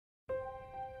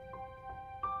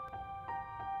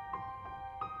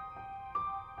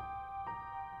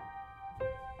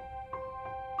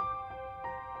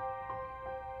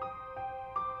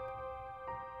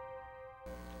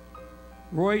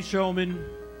Roy Shulman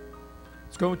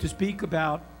is going to speak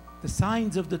about the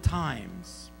signs of the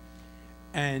times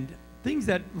and things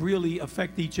that really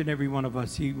affect each and every one of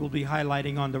us. He will be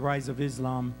highlighting on the rise of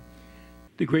Islam,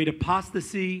 the great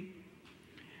apostasy,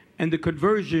 and the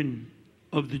conversion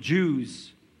of the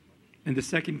Jews and the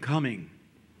second coming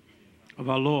of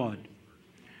our Lord.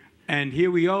 And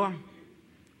here we are.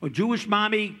 A Jewish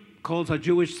mommy calls her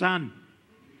Jewish son.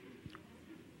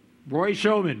 Roy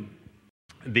Shulman.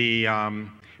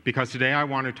 Because today I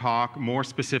want to talk more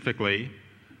specifically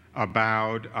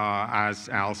about, as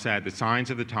Al said, the signs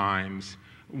of the times,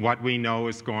 what we know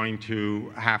is going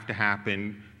to have to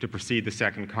happen to precede the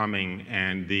second coming,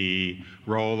 and the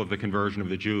role of the conversion of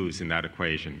the Jews in that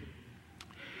equation.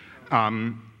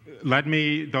 Let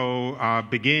me, though,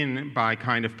 begin by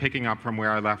kind of picking up from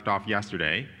where I left off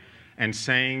yesterday and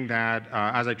saying that,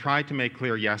 as I tried to make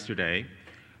clear yesterday,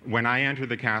 when I entered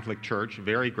the Catholic Church,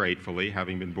 very gratefully,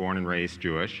 having been born and raised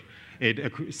Jewish,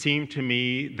 it seemed to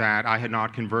me that I had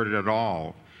not converted at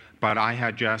all, but I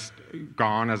had just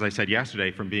gone, as I said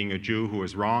yesterday, from being a Jew who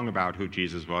was wrong about who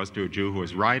Jesus was to a Jew who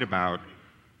was right about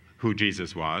who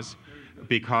Jesus was.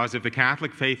 Because if the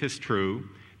Catholic faith is true,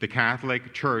 the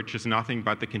Catholic Church is nothing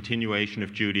but the continuation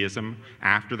of Judaism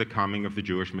after the coming of the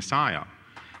Jewish Messiah.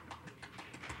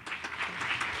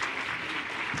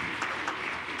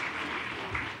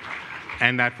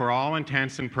 And that for all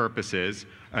intents and purposes,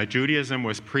 Judaism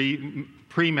was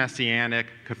pre-Messianic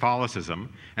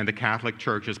Catholicism, and the Catholic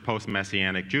Church is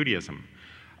post-Messianic Judaism.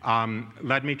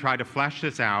 Let me try to flesh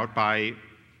this out by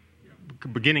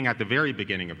beginning at the very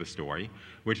beginning of the story,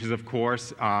 which is, of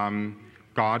course,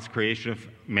 God's creation of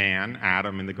man,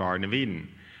 Adam, in the Garden of Eden.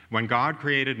 When God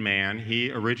created man,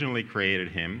 he originally created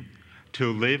him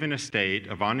to live in a state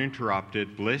of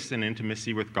uninterrupted bliss and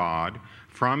intimacy with God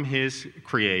from his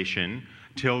creation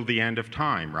till the end of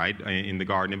time, right, in the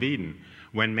Garden of Eden.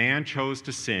 When man chose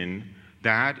to sin,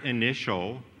 that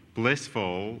initial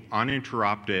blissful,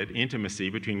 uninterrupted intimacy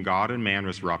between God and man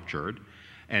was ruptured,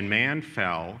 and man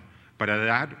fell. But at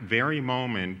that very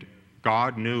moment,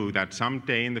 God knew that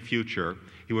someday in the future,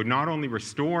 he would not only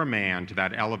restore man to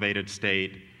that elevated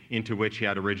state into which he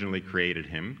had originally created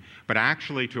him, but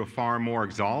actually to a far more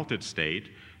exalted state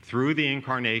through the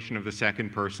incarnation of the second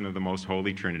person of the Most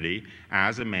Holy Trinity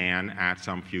as a man at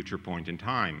some future point in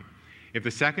time. If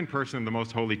the second person of the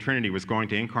Most Holy Trinity was going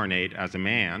to incarnate as a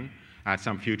man at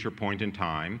some future point in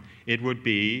time, it would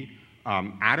be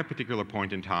at a particular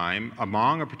point in time,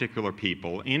 among a particular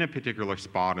people, in a particular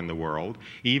spot in the world,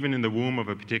 even in the womb of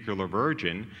a particular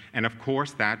virgin, and of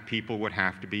course that people would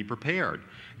have to be prepared.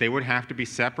 They would have to be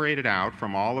separated out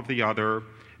from all of the other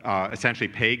essentially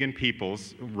pagan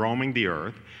peoples roaming the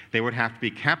earth. They would have to be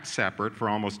kept separate for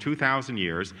almost 2,000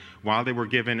 years while they were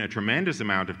given a tremendous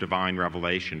amount of divine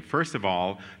revelation. First of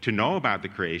all, to know about the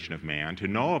creation of man, to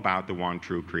know about the one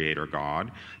true creator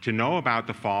God, to know about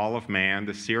the fall of man,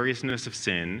 the seriousness of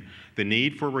sin, the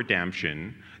need for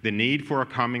redemption, the need for a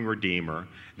coming Redeemer.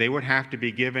 They would have to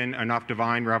be given enough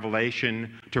divine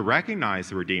revelation to recognize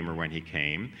the Redeemer when he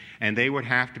came, and they would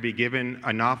have to be given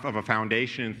enough of a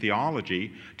foundation in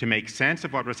theology to make sense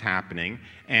of what was happening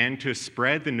and to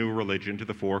spread the new religion to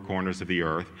the four corners of the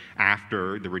earth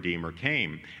after the Redeemer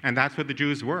came. And that's what the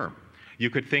Jews were. You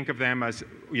could think of them as,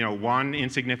 one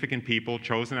insignificant people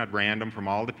chosen at random from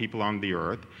all the people on the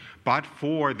earth, but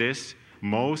for this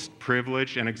most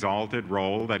privileged and exalted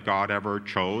role that God ever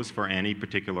chose for any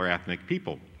particular ethnic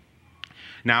people.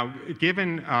 Now,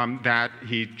 given that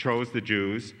he chose the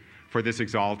Jews for this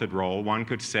exalted role, one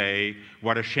could say,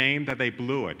 what a shame that they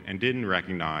blew it and didn't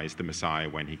recognize the Messiah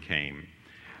when he came.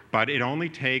 But it only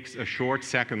takes a short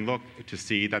second look to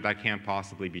see that that can't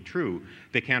possibly be true.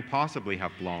 They can't possibly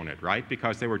have blown it, right?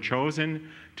 Because they were chosen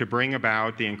to bring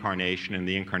about the incarnation, and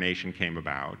the incarnation came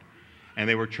about. And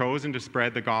they were chosen to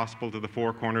spread the gospel to the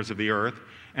four corners of the earth,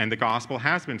 and the gospel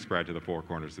has been spread to the four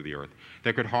corners of the earth.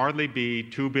 There could hardly be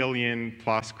 2 billion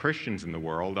plus Christians in the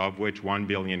world, of which 1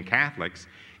 billion Catholics,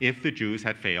 if the Jews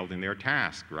had failed in their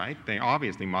task, right? They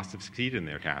obviously must have succeeded in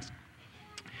their task.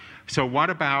 So what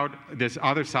about this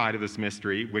other side of this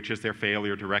mystery, which is their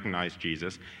failure to recognize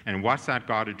Jesus? And what's that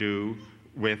got to do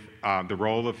with the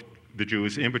role of the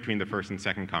Jews in between the first and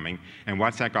second coming, and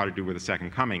what's that got to do with the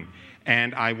second coming?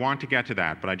 And I want to get to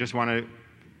that, but I just want to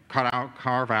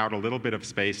carve out a little bit of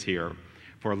space here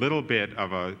for a little bit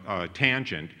of a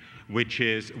tangent, which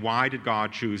is, why did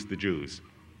God choose the Jews?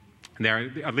 There are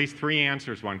at least 3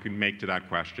 answers one could make to that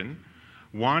question.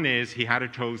 One is he had to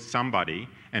choose somebody,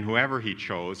 and whoever he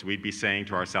chose, we'd be saying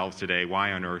to ourselves today,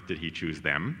 why on earth did he choose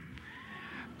them?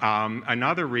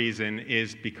 Another reason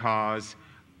is because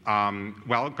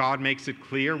Well, God makes it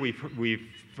clear. We've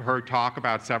heard talk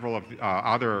about several of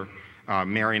other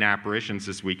Marian apparitions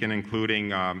this weekend, including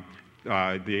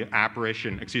the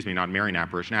apparition, not Marian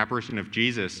apparition of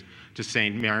Jesus to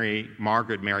St.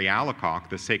 Margaret Mary Alacoque,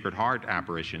 the Sacred Heart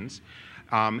apparitions.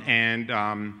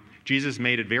 Jesus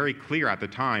made it very clear at the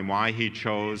time why he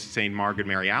chose St. Margaret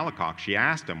Mary Alacoque. She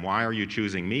asked him, "Why are you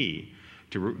choosing me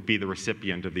to be the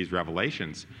recipient of these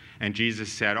revelations?" And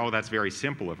Jesus said, "Oh, that's very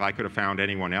simple. If I could have found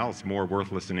anyone else more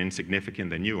worthless and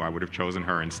insignificant than you, I would have chosen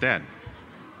her instead."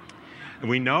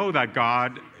 We know that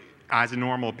God, as a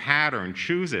normal pattern,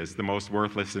 chooses the most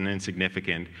worthless and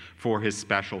insignificant for his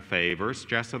special favors,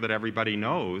 just so that everybody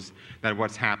knows that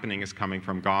what's happening is coming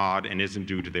from God and isn't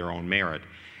due to their own merit.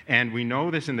 And we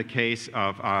know this in the case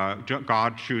of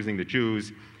God choosing the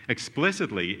Jews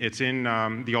explicitly. It's in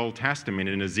the Old Testament,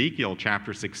 in Ezekiel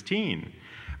chapter 16.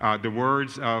 The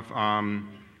words of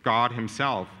God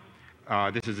himself.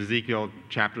 This is Ezekiel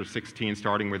chapter 16,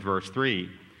 starting with verse 3.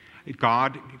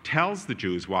 God tells the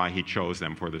Jews why he chose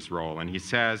them for this role. And he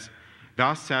says,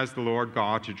 "Thus says the Lord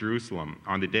God to Jerusalem,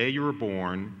 on the day you were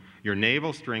born, your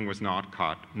navel string was not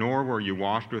cut, nor were you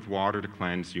washed with water to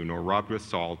cleanse you, nor rubbed with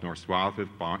salt, nor swathed with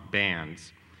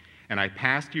bands. And I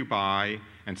passed you by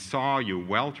and saw you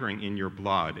weltering in your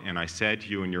blood, and I said to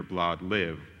you in your blood,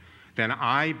 live. Then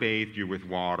I bathed you with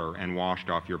water and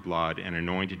washed off your blood and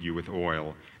anointed you with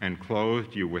oil and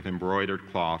clothed you with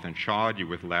embroidered cloth and shod you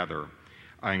with leather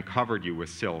and covered you with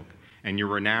silk. And your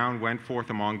renown went forth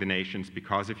among the nations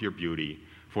because of your beauty,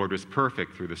 for it was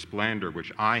perfect through the splendor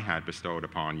which I had bestowed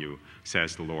upon you,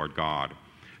 says the Lord God."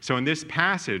 So in this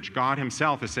passage, God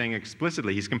himself is saying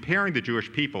explicitly, he's comparing the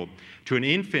Jewish people to an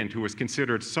infant who was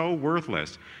considered so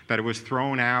worthless that it was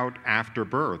thrown out after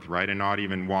birth, right, and not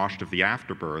even washed of the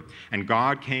afterbirth. And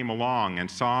God came along and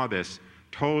saw this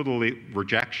total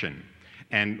rejection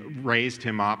and raised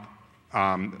him up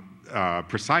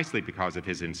precisely because of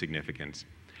his insignificance.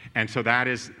 And so that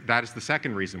is the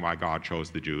second reason why God chose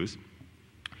the Jews.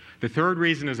 The third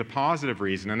reason is a positive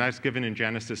reason, and that's given in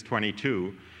Genesis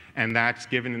 22, and that's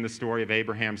given in the story of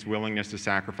Abraham's willingness to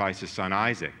sacrifice his son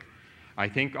Isaac. I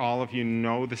think all of you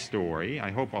know the story. I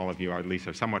hope all of you at least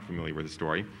are somewhat familiar with the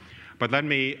story. But let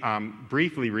me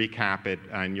briefly recap it,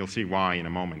 and you'll see why in a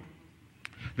moment.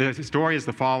 The story is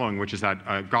the following, which is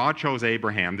that God chose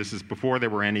Abraham. This is before there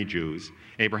were any Jews.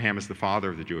 Abraham is the father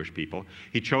of the Jewish people.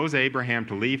 He chose Abraham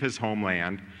to leave his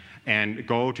homeland and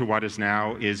go to what is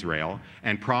now Israel,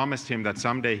 and promised him that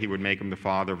someday he would make him the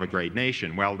father of a great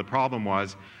nation. Well, the problem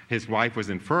was his wife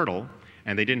was infertile,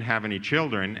 and they didn't have any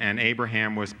children, and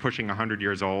Abraham was pushing 100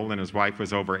 years old, and his wife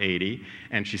was over 80,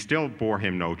 and she still bore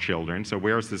him no children. So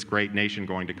where's this great nation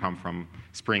going to come from,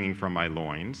 springing from my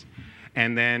loins?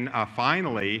 And then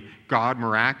finally, God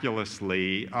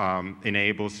miraculously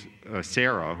enables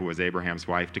Sarah, who was Abraham's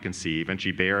wife, to conceive, and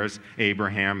she bears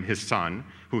Abraham his son,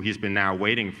 who he's been now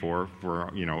waiting for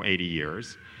 80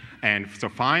 years. And so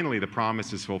finally, the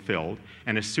promise is fulfilled.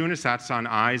 And as soon as that son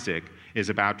Isaac is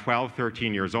about 12,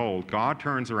 13 years old, God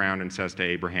turns around and says to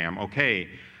Abraham, "Okay,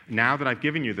 now that I've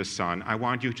given you this son, I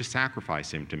want you to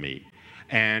sacrifice him to me."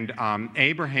 And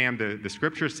Abraham, the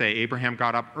scriptures say, Abraham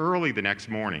got up early the next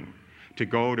morning to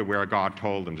go to where God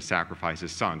told him to sacrifice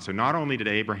his son. So not only did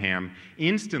Abraham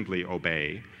instantly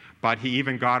obey, but he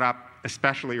even got up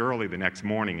especially early the next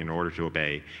morning in order to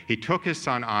obey. He took his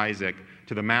son Isaac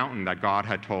to the mountain that God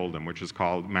had told him, which is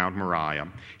called Mount Moriah.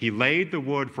 He laid the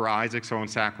wood for Isaac's own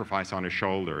sacrifice on his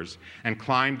shoulders and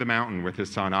climbed the mountain with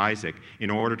his son Isaac in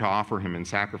order to offer him in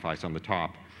sacrifice on the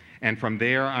top. And from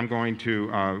there, I'm going to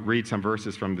read some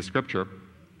verses from the scripture.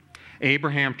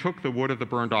 Abraham took the wood of the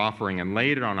burnt offering and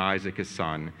laid it on Isaac his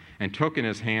son, and took in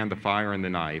his hand the fire and the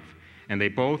knife, and they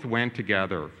both went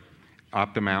together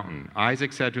up the mountain.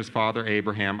 Isaac said to his father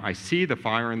Abraham, "I see the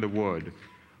fire and the wood,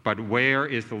 but where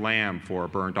is the lamb for a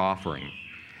burnt offering?"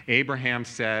 Abraham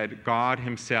said, "God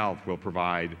himself will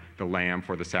provide the lamb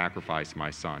for the sacrifice,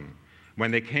 my son." When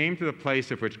they came to the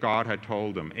place of which God had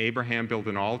told him, Abraham built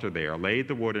an altar there, laid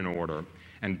the wood in order,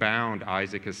 and bound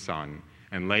Isaac his son,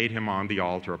 and laid him on the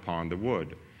altar upon the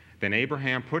wood. Then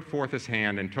Abraham put forth his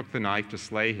hand and took the knife to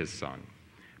slay his son.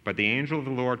 But the angel of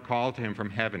the Lord called to him from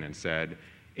heaven and said,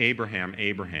 "Abraham,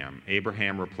 Abraham."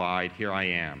 Abraham replied, "Here I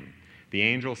am." The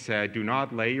angel said, "Do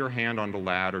not lay your hand on the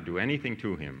lad or do anything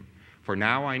to him, for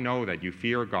now I know that you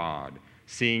fear God,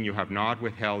 seeing you have not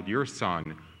withheld your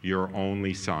son, your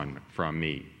only son, from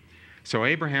me." So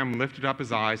Abraham lifted up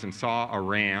his eyes and saw a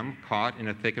ram caught in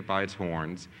a thicket by its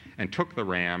horns, and took the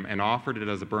ram and offered it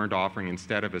as a burnt offering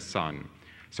instead of his son.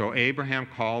 So Abraham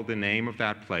called the name of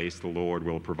that place, "The Lord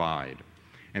will provide."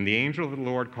 And the angel of the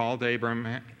Lord called to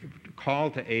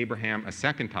Abraham a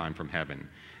second time from heaven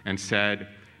and said,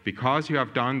 because you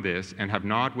have done this and have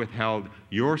not withheld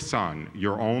your son,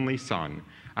 your only son,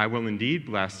 I will indeed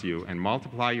bless you and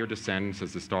multiply your descendants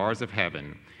as the stars of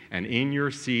heaven, and in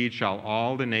your seed shall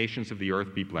all the nations of the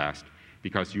earth be blessed,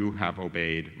 because you have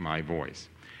obeyed my voice.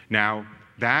 Now,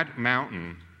 that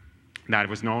mountain that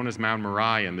was known as Mount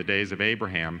Moriah in the days of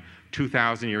Abraham,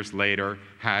 2,000 years later,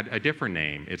 had a different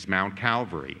name. It's Mount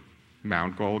Calvary,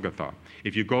 Mount Golgotha.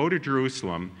 If you go to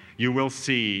Jerusalem, you will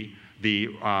see the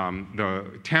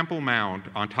Temple Mount,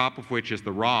 on top of which is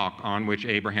the rock on which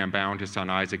Abraham bound his son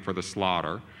Isaac for the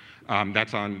slaughter.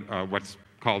 That's on what's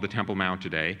called the Temple Mount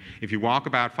today. If you walk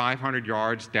about 500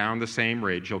 yards down the same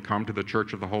ridge, you'll come to the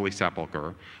Church of the Holy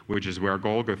Sepulchre, which is where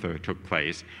Golgotha took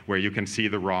place, where you can see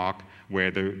the rock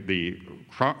where the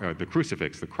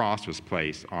crucifix, the cross, was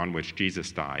placed on which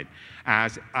Jesus died.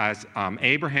 As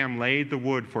Abraham laid the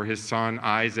wood for his son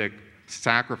Isaac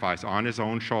sacrifice on his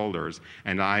own shoulders,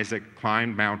 and Isaac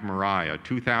climbed Mount Moriah,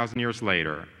 2,000 years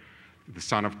later, the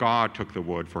Son of God took the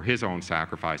wood for his own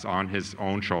sacrifice on his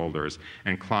own shoulders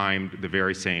and climbed the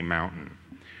very same mountain.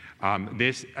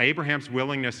 This Abraham's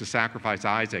willingness to sacrifice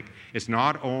Isaac is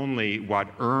not only what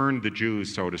earned the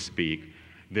Jews, so to speak,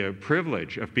 the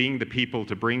privilege of being the people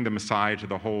to bring the Messiah to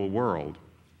the whole world.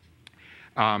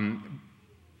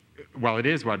 Well, it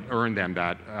is what earned them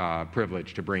that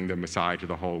privilege to bring the Messiah to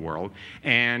the whole world.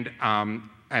 And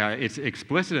it's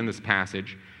explicit in this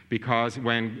passage because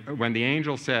when the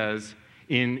angel says,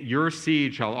 in your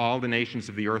seed shall all the nations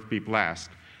of the earth be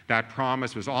blessed, that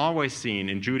promise was always seen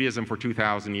in Judaism for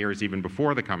 2,000 years, even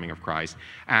before the coming of Christ,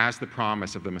 as the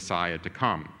promise of the Messiah to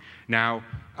come. Now,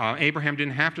 Abraham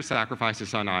didn't have to sacrifice his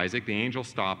son Isaac. The angel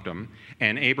stopped him,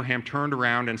 and Abraham turned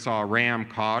around and saw a ram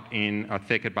caught in a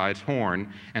thicket by its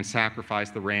horn and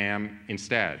sacrificed the ram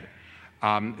instead.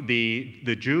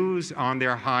 The Jews on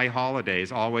their high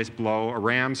holidays always blow a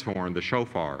ram's horn, the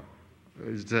shofar.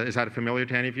 Is that familiar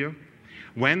to any of you?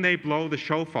 When they blow the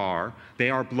shofar, they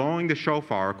are blowing the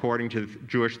shofar, according to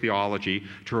Jewish theology,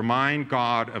 to remind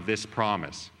God of this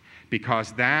promise.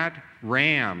 Because that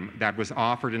ram that was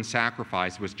offered in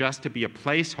sacrifice was just to be a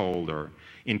placeholder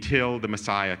until the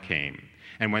Messiah came.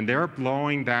 And when they're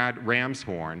blowing that ram's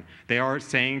horn, they are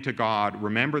saying to God,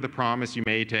 remember the promise you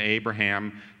made to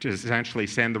Abraham to essentially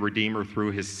send the Redeemer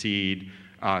through his seed.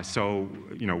 So,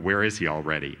 where is he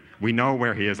already? We know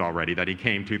where he is already, that he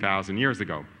came 2,000 years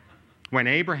ago. When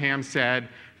Abraham said,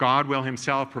 God will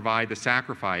himself provide the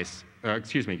sacrifice,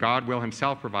 God will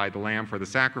himself provide the lamb for the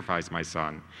sacrifice, my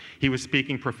son, he was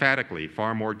speaking prophetically,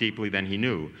 far more deeply than he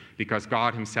knew, because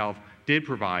God himself did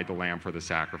provide the lamb for the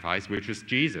sacrifice, which is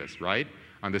Jesus, right?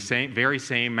 On the very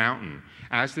same mountain.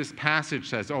 As this passage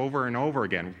says over and over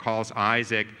again, calls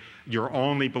Isaac your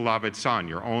only beloved son,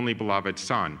 your only beloved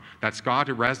son. That's got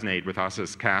to resonate with us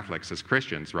as Catholics, as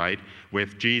Christians, right?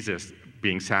 With Jesus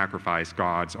being sacrificed,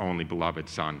 God's only beloved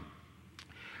son.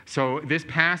 So this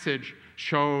passage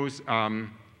shows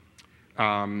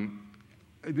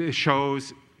it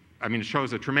shows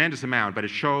a tremendous amount, but it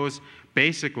shows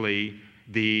basically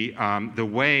the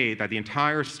way that the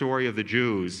entire story of the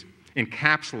Jews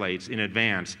encapsulates in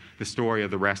advance the story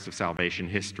of the rest of salvation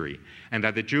history, and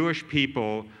that the Jewish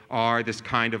people are this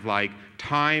kind of like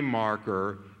time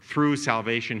marker through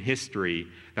salvation history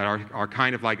that are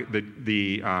kind of like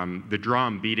the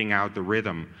drum beating out the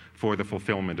rhythm for the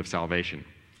fulfillment of salvation.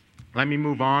 Let me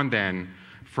move on then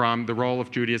from the role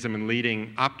of Judaism in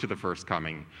leading up to the first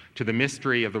coming to the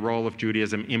mystery of the role of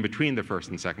Judaism in between the first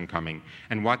and second coming,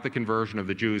 and what the conversion of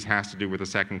the Jews has to do with the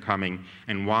second coming,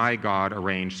 and why God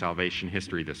arranged salvation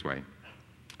history this way.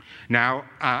 Now,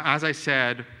 as I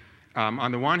said,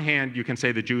 on the one hand, you can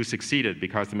say the Jews succeeded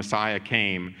because the Messiah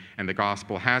came and the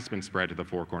gospel has been spread to the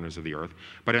four corners of the earth.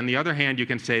 But on the other hand, you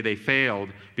can say they failed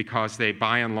because they,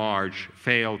 by and large,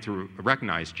 failed to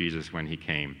recognize Jesus when he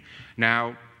came.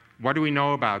 Now, what do we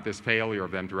know about this failure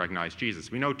of them to recognize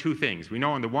Jesus? We know two things. We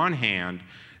know on the one hand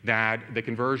that the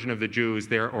conversion of the Jews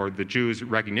or the Jews'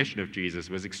 recognition of Jesus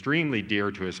was extremely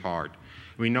dear to his heart.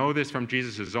 We know this from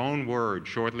Jesus' own words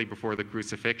shortly before the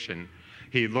crucifixion.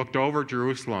 He looked over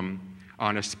Jerusalem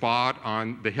on a spot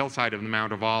on the hillside of the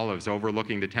Mount of Olives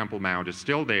overlooking the Temple Mount. It's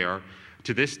still there.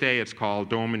 To this day, it's called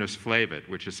Dominus Flavit,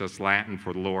 which is just Latin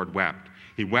for the Lord wept.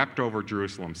 He wept over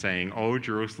Jerusalem, saying, "O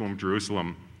Jerusalem,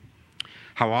 Jerusalem,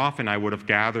 how often I would have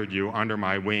gathered you under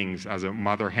my wings as a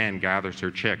mother hen gathers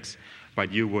her chicks,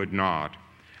 but you would not."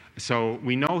 So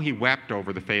we know he wept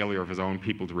over the failure of his own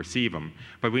people to receive him.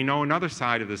 But we know another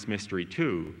side of this mystery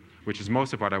too, which is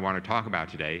most of what I want to talk about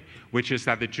today, which is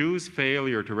that the Jews'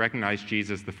 failure to recognize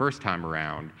Jesus the first time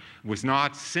around was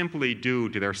not simply due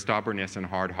to their stubbornness and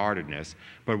hard-heartedness,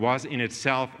 but was in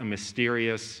itself a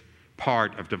mysterious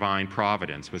part of divine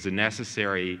providence, was a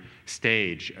necessary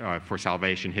stage for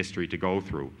salvation history to go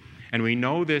through. And we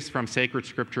know this from sacred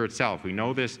scripture itself. We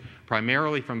know this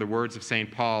primarily from the words of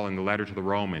St. Paul in the letter to the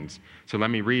Romans. So let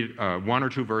me read one or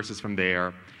two verses from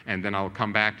there, and then I'll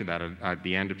come back to that at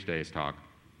the end of today's talk.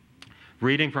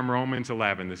 Reading from Romans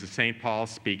 11, this is St. Paul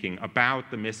speaking about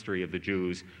the mystery of the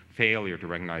Jews' failure to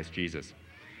recognize Jesus.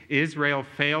 Israel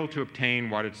failed to obtain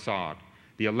what it sought.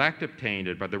 The elect obtained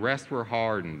it, but the rest were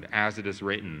hardened, as it is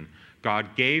written.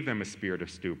 God gave them a spirit of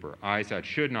stupor, eyes that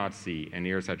should not see and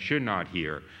ears that should not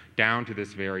hear, down to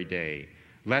this very day.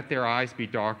 Let their eyes be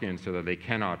darkened so that they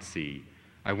cannot see.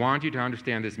 I want you to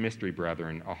understand this mystery,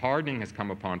 brethren. A hardening has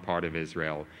come upon part of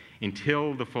Israel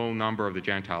until the full number of the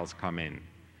Gentiles come in,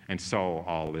 and so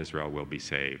all Israel will be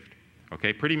saved.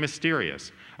 Okay, pretty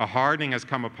mysterious. A hardening has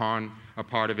come upon a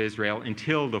part of Israel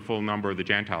until the full number of the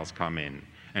Gentiles come in,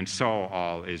 and so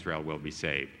all Israel will be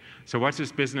saved. So what's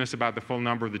this business about the full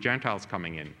number of the Gentiles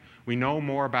coming in? We know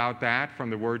more about that from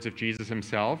the words of Jesus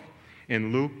himself.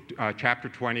 In Luke chapter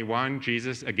 21,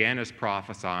 Jesus again is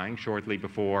prophesying shortly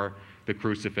before the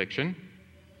crucifixion.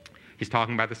 He's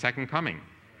talking about the second coming.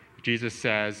 Jesus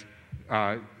says,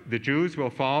 the Jews will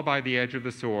fall by the edge of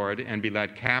the sword and be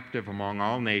led captive among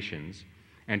all nations,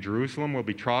 and Jerusalem will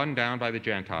be trodden down by the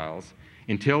Gentiles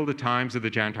until the times of the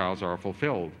Gentiles are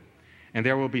fulfilled. And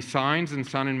there will be signs in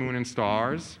sun and moon and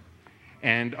stars,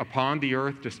 and upon the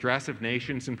earth distress of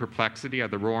nations and perplexity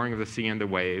at the roaring of the sea and the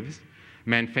waves,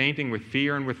 men fainting with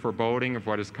fear and with foreboding of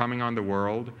what is coming on the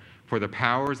world, for the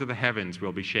powers of the heavens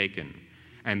will be shaken.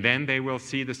 And then they will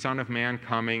see the Son of Man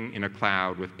coming in a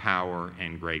cloud with power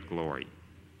and great glory.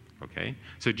 Okay?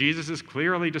 So Jesus is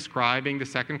clearly describing the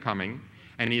second coming,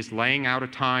 and he's laying out a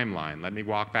timeline. Let me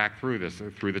walk back through this,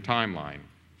 through the timeline.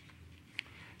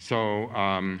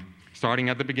 So, starting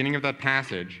at the beginning of that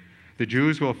passage, the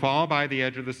Jews will fall by the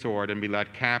edge of the sword and be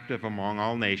led captive among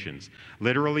all nations.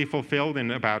 Literally fulfilled in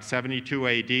about 72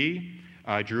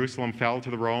 AD, Jerusalem fell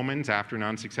to the Romans after an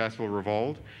unsuccessful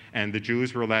revolt, and the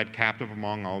Jews were led captive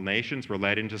among all nations, were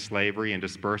led into slavery and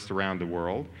dispersed around the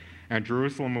world. And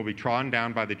Jerusalem will be trodden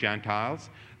down by the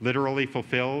Gentiles. Literally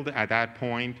fulfilled at that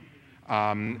point,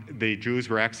 the Jews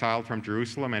were exiled from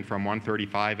Jerusalem, and from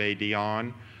 135 AD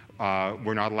on,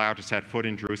 were not allowed to set foot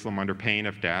in Jerusalem under pain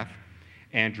of death.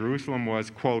 And Jerusalem was,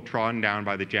 quote, trodden down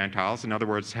by the Gentiles, in other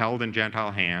words, held in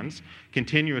Gentile hands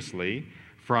continuously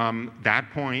from that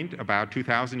point, about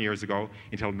 2,000 years ago,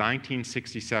 until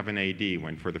 1967 AD,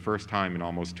 when for the first time in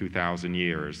almost 2,000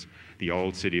 years, the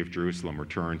old city of Jerusalem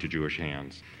returned to Jewish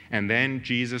hands. And then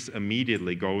Jesus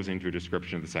immediately goes into a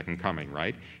description of the second coming,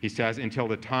 right? He says, until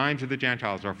the times of the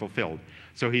Gentiles are fulfilled.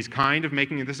 So he's kind of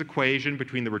making this equation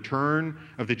between the return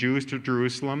of the Jews to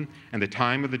Jerusalem and the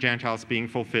time of the Gentiles being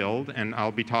fulfilled, and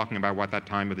I'll be talking about what that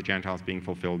time of the Gentiles being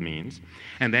fulfilled means.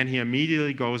 And then he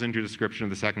immediately goes into a description of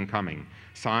the second coming.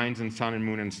 Signs in sun and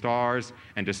moon and stars,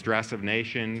 and distress of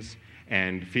nations,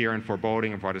 and fear and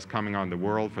foreboding of what is coming on the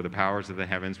world, for the powers of the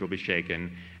heavens will be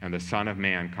shaken, and the Son of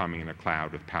Man coming in a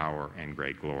cloud with power and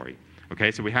great glory. Okay,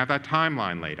 so we have that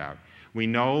timeline laid out. We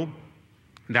know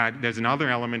that there's another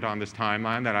element on this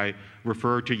timeline that I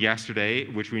referred to yesterday,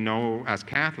 which we know as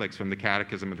Catholics from the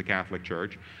Catechism of the Catholic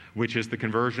Church, which is the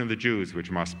conversion of the Jews, which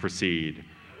must precede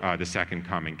the second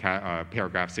coming.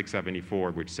 Paragraph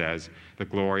 674, which says, the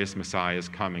glorious Messiah's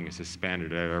coming is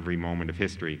suspended at every moment of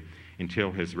history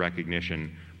until his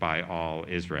recognition by all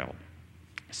Israel.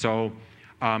 So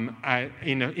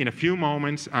in a few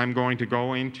moments, I'm going to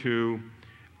go into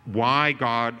why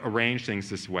God arranged things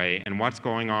this way and what's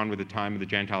going on with the time of the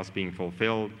Gentiles being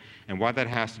fulfilled and what that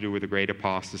has to do with the great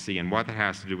apostasy and what that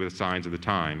has to do with the signs of the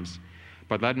times.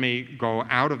 But let me go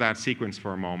out of that sequence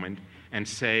for a moment and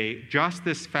say just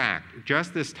this fact,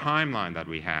 just this timeline that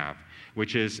we have,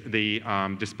 which is the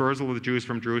dispersal of the Jews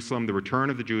from Jerusalem, the return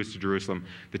of the Jews to Jerusalem,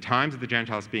 the times of the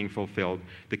Gentiles being fulfilled,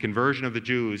 the conversion of the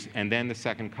Jews, and then the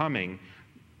second coming,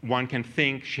 one can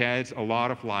think sheds a lot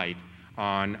of light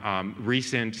on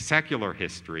recent secular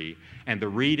history and the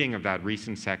reading of that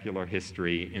recent secular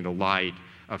history in the light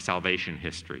of salvation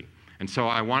history. And so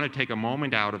I want to take a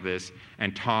moment out of this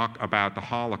and talk about the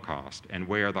Holocaust and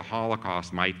where the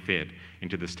Holocaust might fit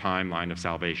into this timeline of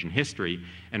salvation history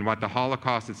and what the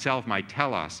Holocaust itself might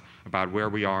tell us about where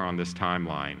we are on this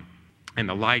timeline and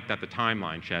the light that the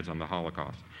timeline sheds on the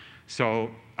Holocaust.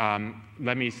 So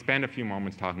let me spend a few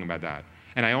moments talking about that.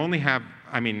 And I only have,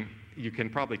 you can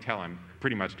probably tell I'm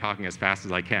pretty much talking as fast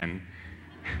as I can.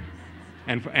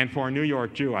 And for a New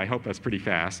York Jew, I hope that's pretty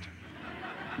fast.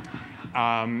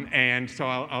 And so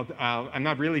I'm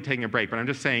not really taking a break, but I'm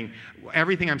just saying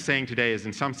everything I'm saying today is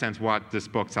in some sense what this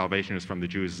book, Salvation is from the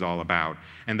Jews, is all about.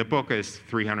 And the book is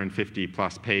 350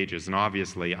 plus pages, and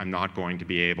obviously I'm not going to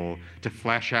be able to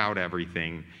flesh out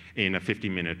everything in a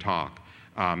 50-minute talk.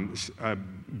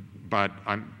 But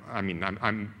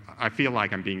I feel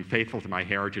like I'm being faithful to my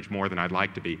heritage more than I'd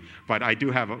like to be. But I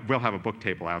will have a book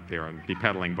table out there and be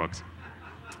peddling books.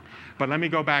 But let me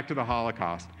go back to the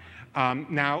Holocaust.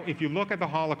 Now, if you look at the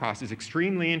Holocaust, it's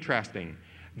extremely interesting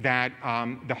that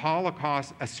the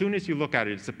Holocaust, as soon as you look at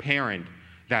it, it's apparent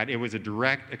that it was a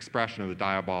direct expression of the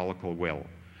diabolical will.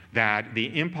 That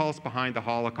the impulse behind the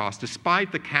Holocaust,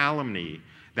 despite the calumny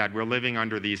that we're living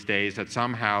under these days, that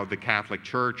somehow the Catholic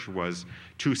Church was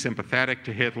too sympathetic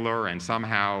to Hitler and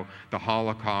somehow the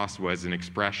Holocaust was an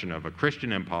expression of a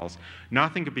Christian impulse,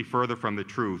 nothing could be further from the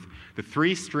truth. The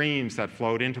three streams that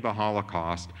flowed into the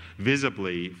Holocaust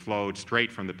visibly flowed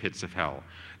straight from the pits of hell.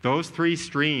 Those three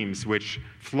streams which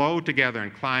flowed together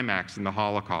and climaxed in the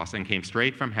Holocaust and came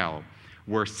straight from hell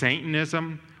were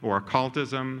Satanism or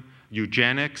occultism,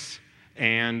 eugenics,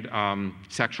 and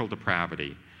sexual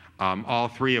depravity. All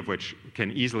three of which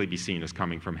can easily be seen as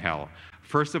coming from hell.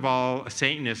 First of all,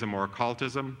 Satanism or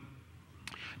occultism,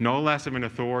 no less of an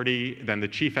authority than the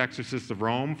chief exorcist of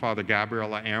Rome, Father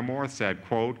Gabriele Amor, said,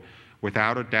 quote,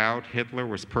 "Without a doubt, Hitler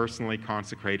was personally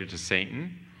consecrated to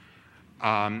Satan."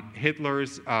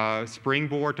 Hitler's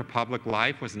springboard to public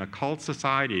life was an occult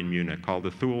society in Munich called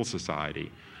the Thule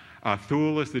Society.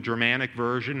 Thule is the Germanic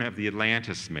version of the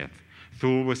Atlantis myth.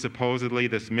 Thule was supposedly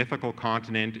this mythical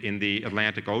continent in the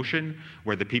Atlantic Ocean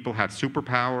where the people had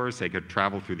superpowers, they could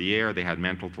travel through the air, they had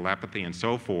mental telepathy, and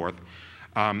so forth.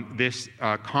 This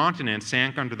continent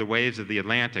sank under the waves of the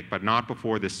Atlantic, but not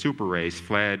before the super race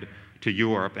fled to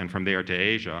Europe and from there to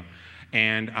Asia,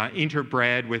 and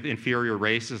interbred with inferior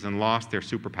races and lost their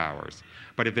superpowers.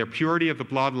 But if their purity of the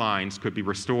bloodlines could be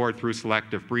restored through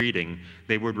selective breeding,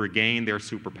 they would regain their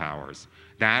superpowers.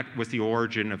 That was the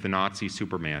origin of the Nazi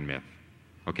Superman myth.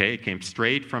 Okay, it came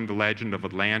straight from the legend of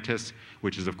Atlantis,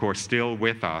 which is, of course, still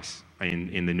with us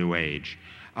in the New Age.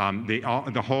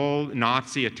 The whole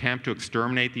Nazi attempt to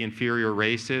exterminate the inferior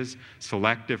races,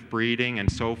 selective breeding, and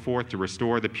so forth to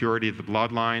restore the purity of the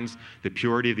bloodlines, the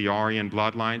purity of the Aryan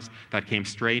bloodlines, that came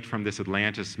straight from this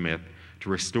Atlantis myth to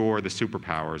restore the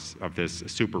superpowers of this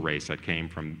super race that came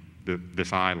from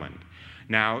this island.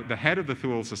 Now, the head of the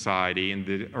Thule Society in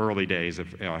the early days of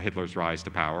Hitler's rise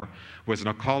to power was an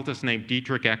occultist named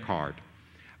Dietrich Eckart,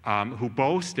 who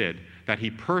boasted that he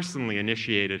personally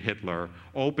initiated Hitler,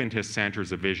 opened his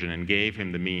centers of vision, and gave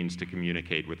him the means to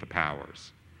communicate with the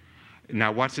powers.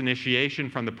 Now, what's initiation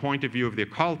from the point of view of the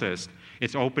occultist?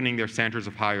 It's opening their centers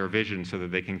of higher vision so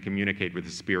that they can communicate with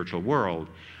the spiritual world.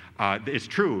 It's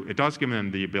true, it does give them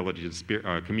the ability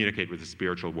to communicate with the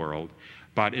spiritual world,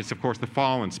 but it's, of course, the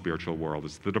fallen spiritual world.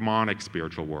 It's the demonic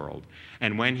spiritual world.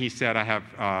 And when he said, I have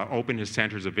opened his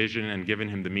centers of vision and given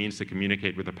him the means to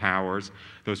communicate with the powers,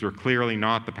 those were clearly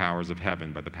not the powers of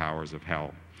heaven, but the powers of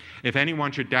hell. If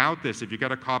anyone should doubt this, if you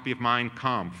get a copy of Mein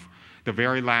Kampf, the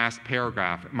very last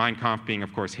paragraph, Mein Kampf being,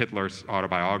 of course, Hitler's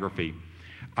autobiography,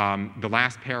 the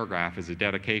last paragraph is a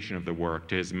dedication of the work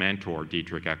to his mentor,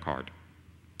 Dietrich Eckart.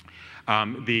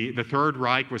 The Third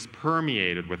Reich was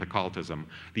permeated with occultism.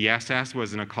 The SS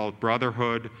was an occult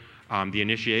brotherhood. The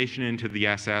initiation into the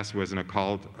SS was an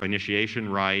occult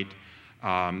initiation rite.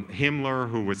 Himmler,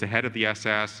 who was the head of the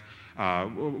SS,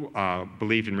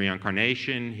 believed in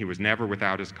reincarnation. He was never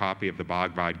without his copy of the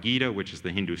Bhagavad Gita, which is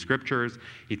the Hindu scriptures.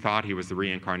 He thought he was the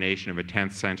reincarnation of a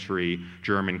 10th century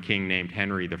German king named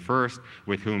Henry I,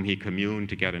 with whom he communed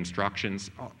to get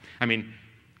instructions. I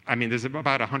mean, there's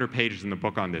about 100 pages in the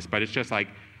book on this, but it's just like,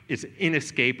 it's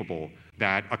inescapable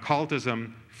that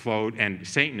occultism flowed and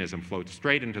Satanism flowed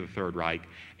straight into the Third Reich.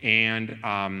 And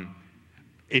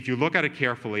if you look at it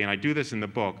carefully, and I do this in the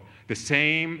book, the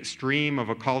same stream of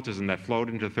occultism that flowed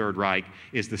into the Third Reich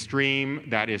is the stream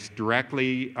that is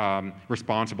directly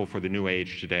responsible for the New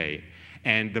Age today.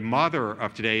 And the mother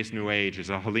of today's New Age is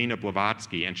a Helena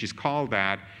Blavatsky, and she's called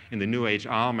that in the New Age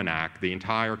Almanac. The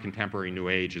entire contemporary New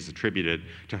Age is attributed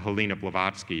to Helena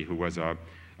Blavatsky, who was a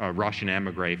Russian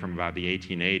emigre from about the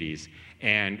 1880s.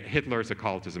 And Hitler's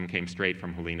occultism came straight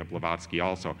from Helena Blavatsky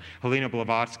also. Helena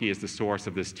Blavatsky is the source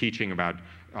of this teaching about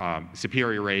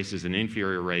superior races and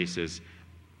inferior races.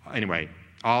 Anyway,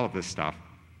 all of this stuff.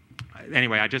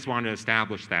 Anyway, I just wanted to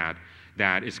establish that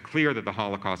it's clear that the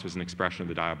Holocaust was an expression of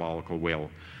the diabolical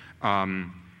will.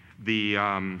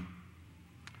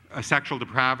 Sexual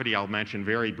depravity I'll mention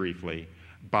very briefly.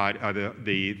 But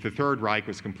the Third Reich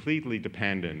was completely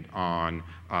dependent on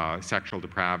sexual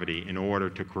depravity in order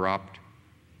to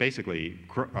basically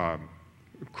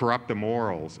corrupt the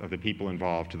morals of the people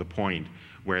involved to the point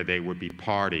where they would be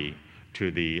party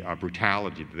to the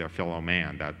brutality of their fellow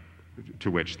man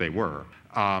to which they were.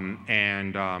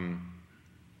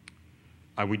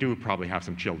 We do probably have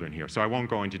some children here, so I won't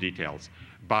go into details.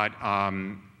 But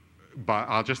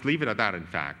I'll just leave it at that, in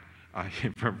fact.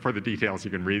 For the details,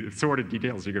 you can read, sordid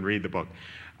details, you can read the book.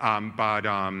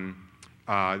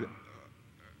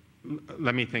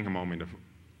 Let me think a moment.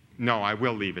 No, I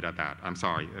will leave it at that. I'm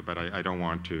sorry, but I don't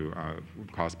want to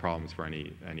cause problems for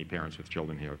any parents with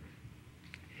children here.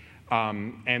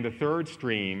 And the third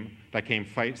stream that came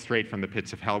straight from the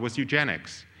pits of hell was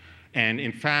eugenics. And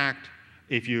in fact,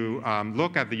 if you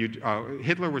look at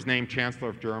Hitler was named Chancellor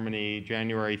of Germany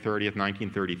January 30th,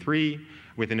 1933.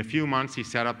 Within a few months, he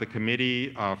set up the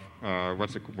committee of,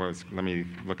 let me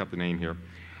look up the name here,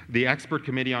 the Expert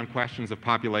Committee on Questions of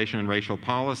Population and Racial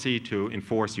Policy to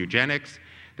enforce eugenics.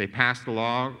 They passed a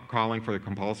law calling for the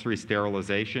compulsory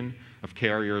sterilization of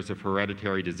carriers of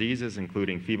hereditary diseases,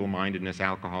 including feeble-mindedness,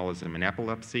 alcoholism, and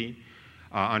epilepsy,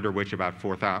 under which about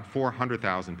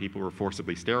 400,000 people were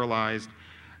forcibly sterilized.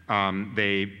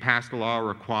 They passed a law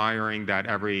requiring that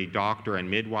every doctor and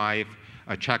midwife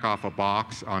check off a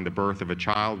box on the birth of a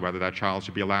child, whether that child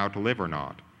should be allowed to live or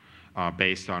not,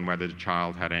 based on whether the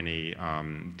child had any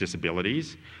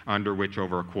disabilities, under which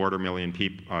over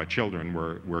 250,000 children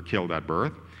were killed at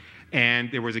birth.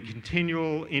 And there was a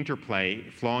continual interplay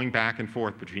flowing back and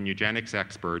forth between eugenics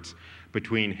experts,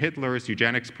 between Hitler's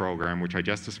eugenics program, which I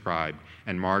just described,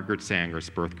 and Margaret Sanger's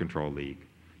birth control league.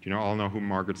 Do you all know who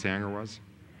Margaret Sanger was?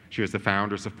 She was the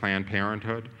founders of Planned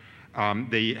Parenthood.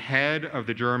 The head of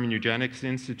the German Eugenics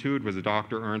Institute was a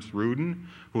Dr. Ernst Ruden,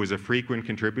 who was a frequent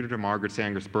contributor to Margaret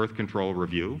Sanger's Birth Control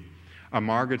Review.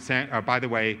 By the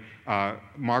way,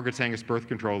 Margaret Sanger's Birth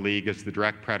Control League is the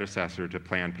direct predecessor to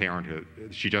Planned Parenthood.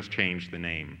 She just changed the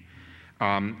name.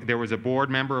 There was a board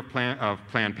member of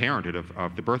Planned Parenthood,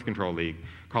 of the Birth Control League,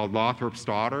 called Lothrop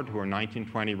Stoddard, who in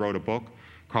 1920 wrote a book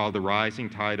called The Rising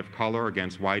Tide of Color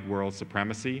Against White World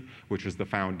Supremacy, which was the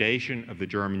foundation of the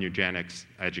German eugenics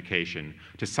education,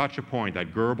 to such a point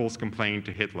that Goebbels complained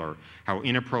to Hitler how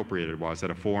inappropriate it was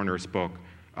that a foreigner's book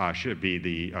should be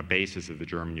the basis of the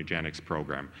German eugenics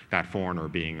program, that foreigner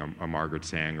being a Margaret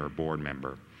Sanger board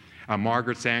member.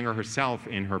 Margaret Sanger herself,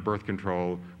 in her birth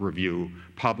control review,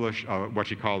 published what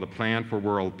she called a plan for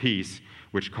world peace,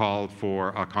 which called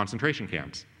for concentration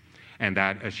camps. And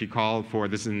that, as she called for,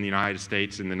 this is in the United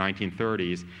States in the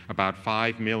 1930s, about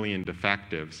 5 million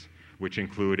defectives, which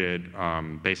included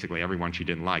basically everyone she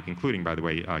didn't like, including, by the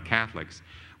way, Catholics,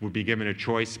 would be given a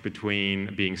choice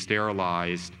between being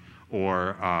sterilized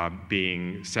or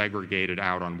being segregated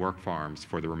out on work farms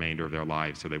for the remainder of their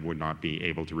lives so they would not be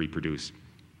able to reproduce.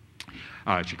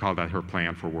 She called that her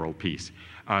plan for world peace.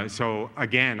 So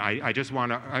again,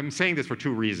 I'm saying this for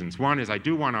two reasons. One is I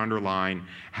do want to underline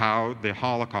how the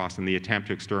Holocaust and the attempt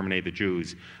to exterminate the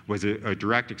Jews was a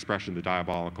direct expression of the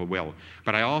diabolical will.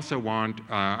 But I also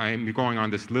I'm going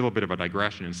on this little bit of a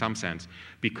digression in some sense,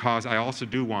 because I also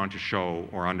do want to show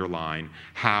or underline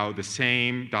how the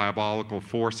same diabolical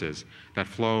forces that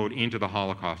flowed into the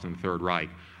Holocaust and the Third Reich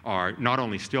are not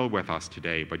only still with us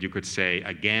today, but you could say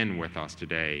again with us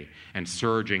today, and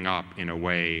surging up in a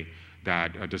way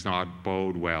that does not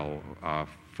bode well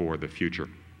for the future.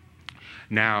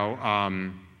 So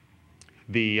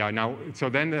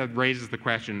then that raises the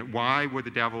question, why would the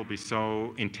devil be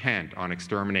so intent on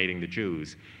exterminating the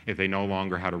Jews if they no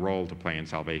longer had a role to play in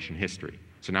salvation history?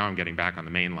 So now I'm getting back on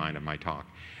the main line of my talk.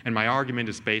 And my argument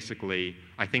is basically,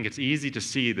 I think it's easy to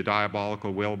see the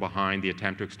diabolical will behind the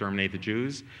attempt to exterminate the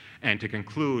Jews, and to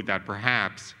conclude that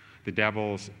perhaps the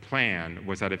devil's plan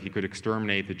was that if he could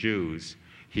exterminate the Jews,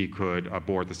 he could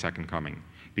abort the second coming,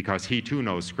 because he too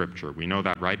knows Scripture. We know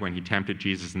that, right? When he tempted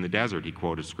Jesus in the desert, he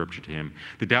quoted Scripture to him.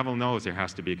 The devil knows there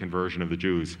has to be a conversion of the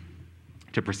Jews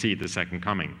to precede the second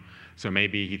coming. So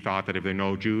maybe he thought that if there are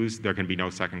no Jews, there can be no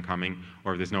second coming,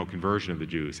 or if there's no conversion of the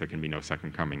Jews, there can be no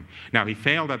second coming. Now, he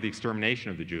failed at the extermination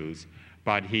of the Jews,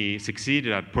 but he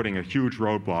succeeded at putting a huge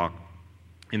roadblock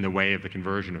in the way of the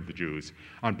conversion of the Jews,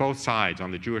 on both sides,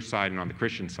 on the Jewish side and on the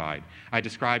Christian side. I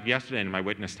described yesterday in my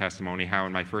witness testimony how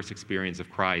in my first experience of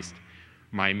Christ,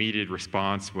 my immediate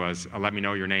response was, let me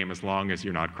know your name as long as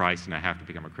you're not Christ and I have to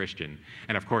become a Christian.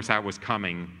 And of course, that was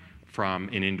coming from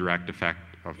an indirect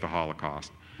effect of the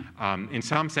Holocaust. In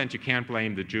some sense, you can't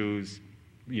blame the Jews,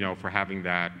 for having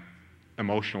that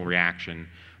emotional reaction,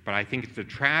 but I think it's a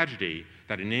tragedy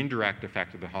that an indirect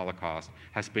effect of the Holocaust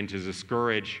has been to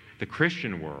discourage the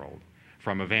Christian world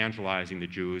from evangelizing the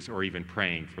Jews or even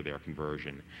praying for their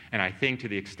conversion. And I think to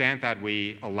the extent that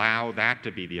we allow that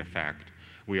to be the effect,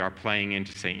 we are playing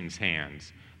into Satan's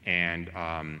hands and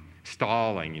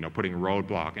stalling, putting a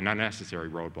roadblock, an unnecessary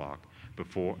roadblock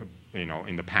before,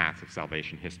 in the path of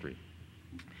salvation history.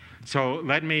 So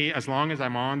let me, as long as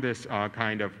I'm on this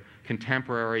kind of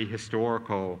contemporary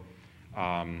historical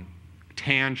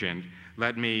tangent,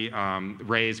 let me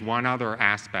raise one other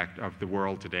aspect of the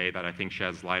world today that I think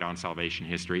sheds light on salvation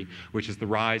history, which is the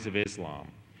rise of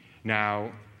Islam.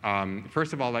 Now,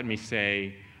 first of all, let me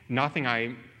say, nothing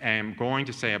I am going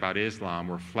to say about Islam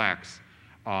reflects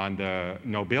on the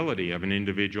nobility of an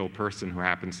individual person who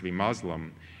happens to be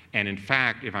Muslim. And in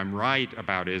fact, if I'm right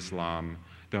about Islam,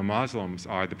 the Muslims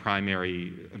are the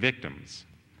primary victims.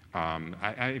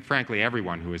 Frankly,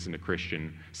 everyone who isn't a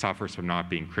Christian suffers from not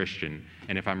being Christian.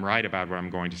 And if I'm right about what I'm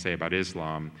going to say about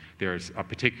Islam, there's a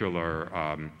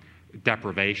particular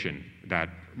deprivation that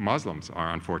Muslims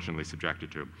are unfortunately subjected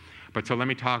to. But so let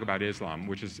me talk about Islam,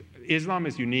 Islam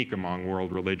is unique among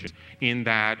world religions in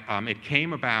that it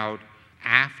came about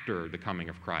after the coming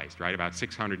of Christ, right? About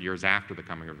 600 years after the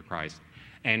coming of Christ.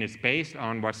 And it's based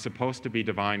on what's supposed to be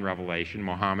divine revelation.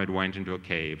 Muhammad went into a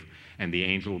cave, and the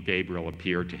angel Gabriel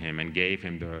appeared to him and gave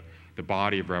him the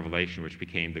body of revelation, which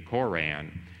became the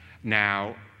Quran.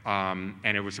 Now,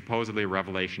 and it was supposedly a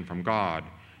revelation from God.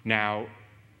 Now,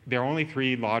 there are only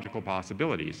three logical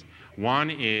possibilities.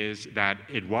 One is that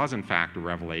it was, in fact, a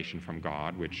revelation from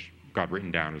God, which got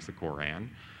written down as the Quran.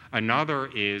 Another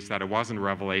is that it wasn't a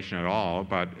revelation at all,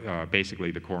 but basically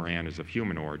the Quran is of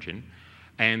human origin.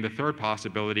 And the third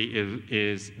possibility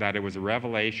is that it was a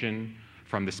revelation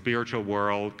from the spiritual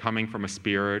world coming from a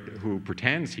spirit who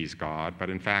pretends he's God, but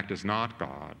in fact is not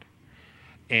God.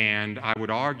 And I would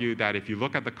argue that if you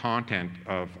look at the content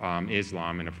of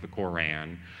Islam and of the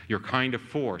Quran, you're kind of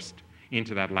forced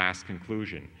into that last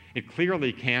conclusion. It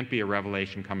clearly can't be a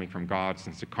revelation coming from God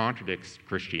since it contradicts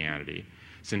Christianity,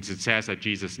 since it says that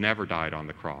Jesus never died on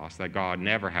the cross, that God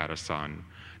never had a son.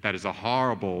 That is a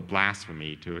horrible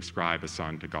blasphemy to ascribe a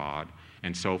son to God,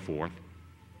 and so forth.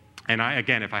 And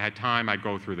again, if I had time, I'd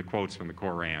go through the quotes from the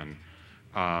Quran.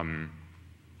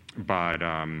 But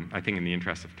I think in the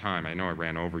interest of time, I know I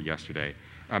ran over yesterday.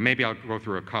 Maybe I'll go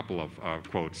through a couple of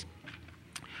quotes.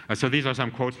 So these are some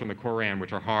quotes from the Quran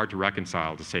which are hard to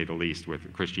reconcile, to say the least,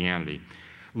 with Christianity.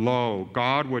 Lo,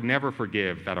 God would never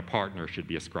forgive that a partner should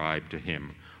be ascribed to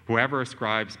him. Whoever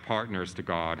ascribes partners to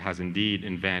God has indeed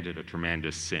invented a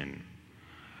tremendous sin.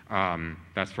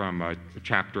 That's from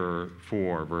chapter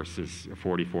 4, verses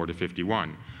 44 to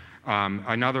 51.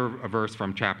 Another verse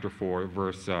from chapter 4,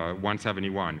 verse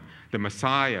 171. The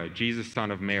Messiah, Jesus,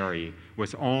 son of Mary,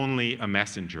 was only a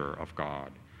messenger of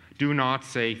God. Do not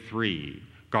say three.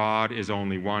 God is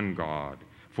only one God,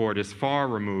 for it is far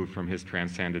removed from his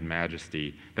transcendent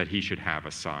majesty that he should have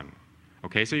a son.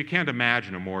 Okay, so you can't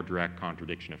imagine a more direct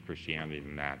contradiction of Christianity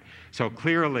than that. So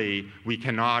clearly, we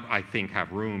cannot, I think,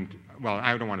 have room, well,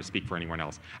 I don't want to speak for anyone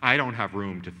else. I don't have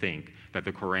room to think that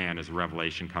the Quran is a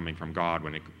revelation coming from God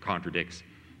when it contradicts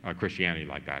Christianity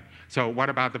like that. So what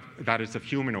about that is of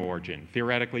human origin?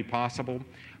 Theoretically possible,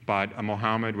 but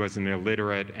Muhammad was an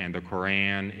illiterate, and the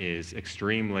Quran is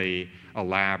extremely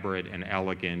elaborate and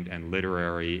elegant and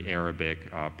literary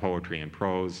Arabic poetry and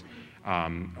prose.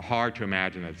 Hard to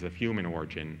imagine that it's of human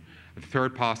origin. The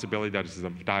third possibility that it's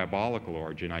of diabolical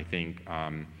origin, I think,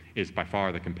 is by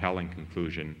far the compelling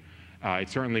conclusion. It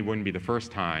certainly wouldn't be the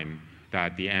first time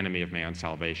that the enemy of man's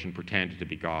salvation pretended to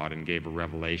be God and gave a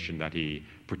revelation that he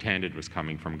pretended was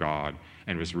coming from God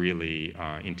and was really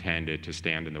intended to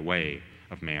stand in the way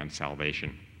of man's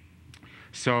salvation.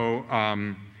 So,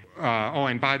 oh,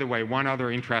 and by the way, one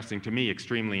other interesting, to me,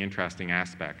 extremely interesting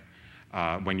aspect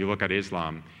when you look at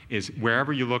Islam is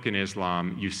wherever you look in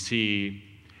Islam, you see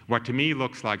what to me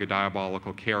looks like a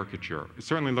diabolical caricature. It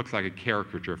certainly looks like a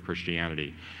caricature of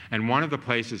Christianity. And one of the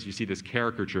places you see this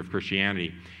caricature of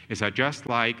Christianity is that just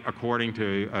like according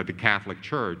to the Catholic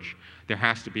Church, there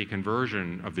has to be a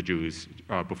conversion of the Jews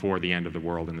before the end of the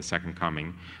world in the second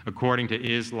coming. According to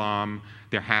Islam,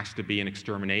 there has to be an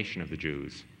extermination of the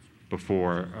Jews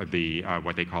before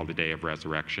what they call the day of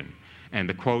resurrection. And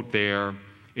the quote there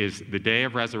is, the day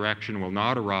of resurrection will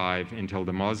not arrive until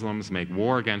the Muslims make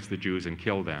war against the Jews and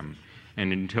kill them,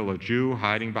 and until a Jew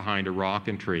hiding behind a rock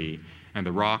and tree, and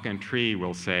the rock and tree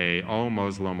will say, O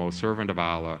Muslim, O servant of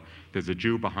Allah, there's a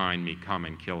Jew behind me, come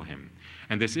and kill him.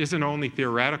 And this isn't only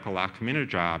theoretical.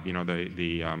 Ahmadinejad,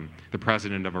 the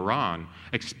president of Iran,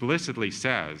 explicitly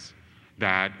says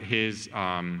that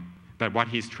that what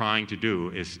he's trying to do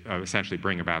is essentially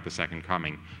bring about the second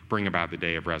coming, bring about the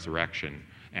day of resurrection.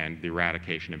 and the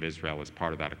eradication of Israel is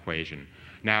part of that equation.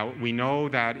 Now, we know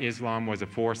that Islam was a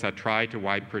force that tried to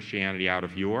wipe Christianity out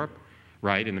of Europe,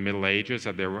 right, in the Middle Ages,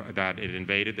 that it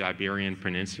invaded the Iberian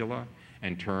Peninsula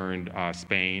and turned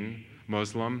Spain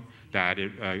Muslim, that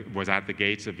it was at the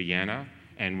gates of Vienna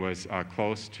and was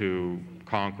close to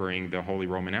conquering the Holy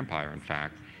Roman Empire, in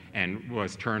fact, and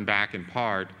was turned back in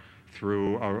part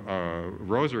through a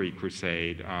Rosary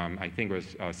Crusade. I think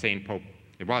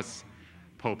it was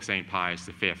Pope St. Pius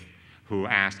V, who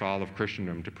asked all of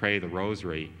Christendom to pray the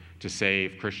Rosary to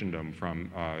save Christendom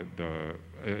from the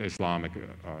Islamic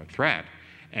threat.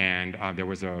 And there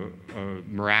was a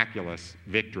miraculous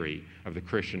victory of the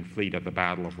Christian fleet at the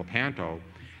Battle of Lepanto.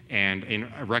 And in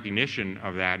recognition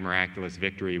of that miraculous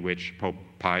victory, which Pope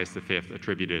Pius V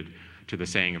attributed to the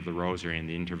saying of the Rosary and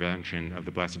the intervention of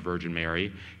the Blessed Virgin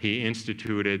Mary, he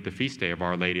instituted the feast day of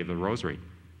Our Lady of the Rosary,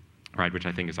 right, which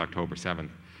I think is October 7th.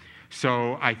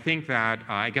 So I think that,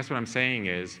 I guess what I'm saying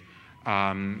is,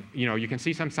 you can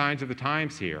see some signs of the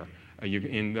times here.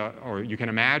 Or you can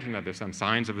imagine that there's some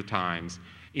signs of the times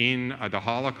in the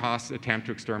Holocaust attempt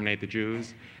to exterminate the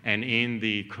Jews and in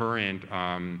the current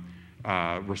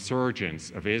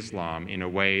resurgence of Islam in a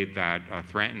way that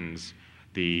threatens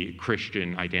the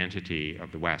Christian identity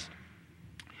of the West.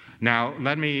 Now,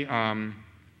 let me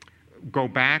go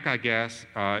back, I guess,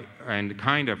 and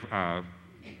kind of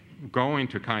go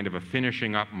into kind of a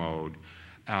finishing up mode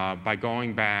by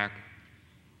going back.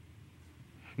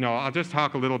 No, I'll just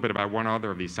talk a little bit about one other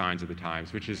of these signs of the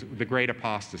times, which is the Great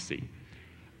Apostasy.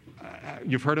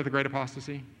 You've heard of the Great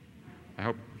Apostasy? I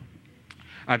hope.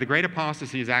 The Great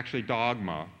Apostasy is actually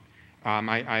dogma.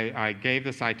 I gave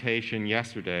the citation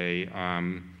yesterday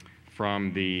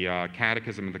from the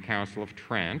Catechism of the Council of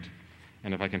Trent,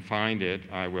 and if I can find it,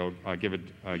 I will give it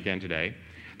again today.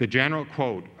 The general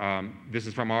quote, this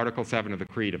is from Article 7 of the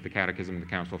Creed of the Catechism of the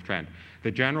Council of Trent.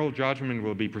 The general judgment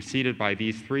will be preceded by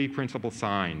these three principal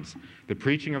signs: the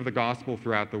preaching of the gospel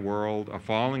throughout the world, a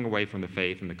falling away from the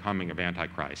faith, and the coming of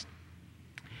Antichrist.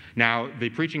 Now, the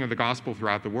preaching of the gospel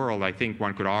throughout the world, I think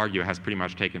one could argue, has pretty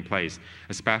much taken place,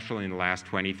 especially in the last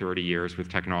 20, 30 years with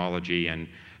technology and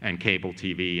cable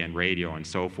TV and radio and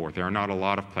so forth. There are not a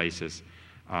lot of places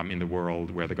in the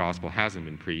world where the gospel hasn't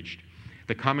been preached.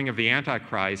 The coming of the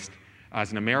Antichrist,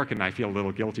 as an American, I feel a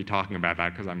little guilty talking about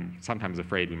that because I'm sometimes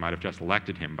afraid we might have just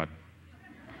elected him, but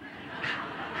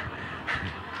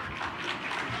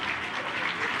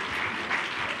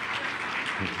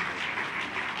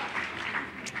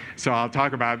so I'll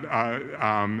talk about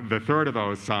the third of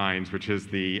those signs, which is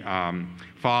the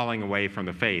falling away from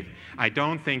the faith. I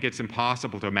don't think it's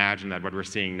impossible to imagine that what we're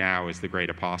seeing now is the Great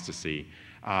Apostasy.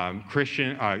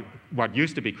 What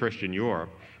used to be Christian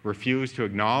Europe refused to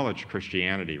acknowledge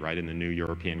Christianity, right, in the new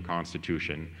European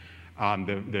Constitution.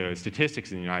 The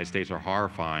statistics in the United States are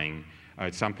horrifying.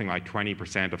 It's something like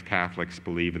 20% of Catholics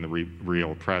believe in the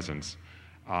real presence.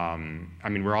 I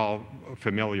mean, we're all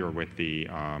familiar with the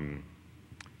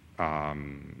all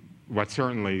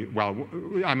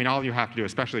you have to do,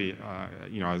 especially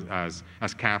as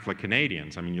Catholic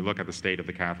Canadians, I mean, you look at the state of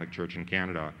the Catholic Church in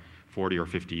Canada 40 or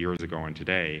 50 years ago and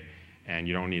today, and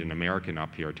you don't need an American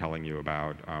up here telling you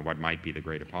about what might be the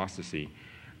Great Apostasy.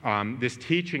 This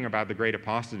teaching about the Great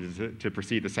Apostasy to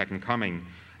precede the Second Coming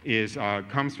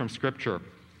comes from Scripture.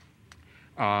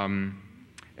 There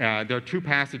are two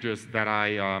passages that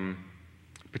I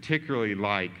particularly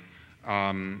like.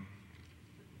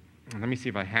 Let me see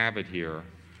if I have it here.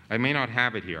 I may not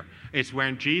have it here. It's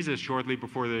when Jesus, shortly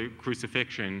before the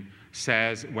crucifixion,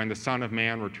 says, when the Son of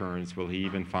Man returns, will he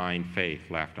even find faith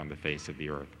left on the face of the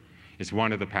earth? It's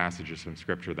one of the passages from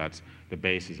Scripture that's the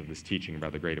basis of this teaching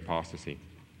about the Great Apostasy.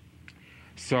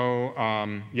 So,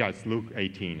 it's Luke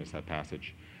 18 is that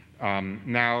passage. And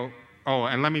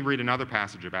let me read another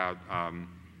passage about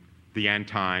the end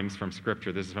times from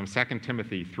Scripture. This is from 2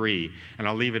 Timothy 3, and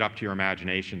I'll leave it up to your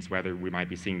imaginations whether we might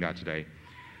be seeing that today.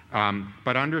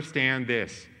 But understand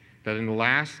this, that in the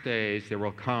last days there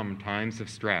will come times of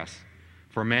stress,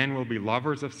 for men will be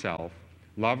lovers of self,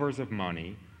 lovers of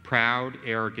money, proud,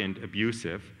 arrogant,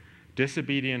 abusive,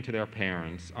 disobedient to their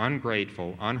parents,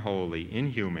 ungrateful, unholy,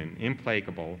 inhuman,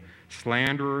 implacable,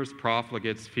 slanderers,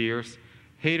 profligates, fierce,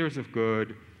 haters of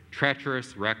good,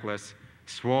 treacherous, reckless,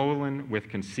 swollen with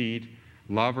conceit,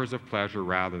 lovers of pleasure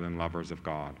rather than lovers of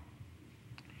God.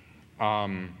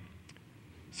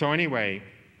 So anyway,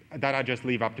 that I just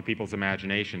leave up to people's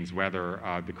imaginations whether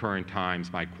the current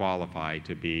times might qualify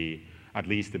to be at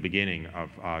least the beginning of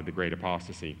the Great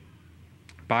Apostasy.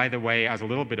 By the way, as a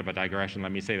little bit of a digression,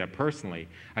 let me say that personally,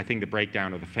 I think the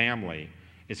breakdown of the family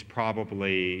is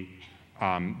probably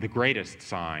the greatest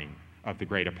sign of the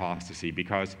Great Apostasy,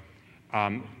 because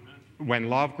When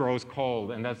love grows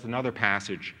cold, and that's another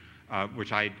passage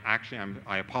which I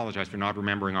apologize for not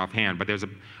remembering offhand, but there's a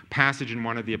passage in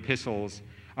one of the epistles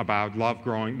about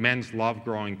men's love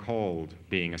growing cold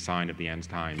being a sign of the end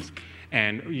times.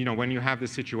 And when you have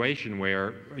this situation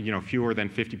where fewer than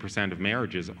 50% of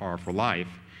marriages are for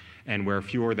life, and where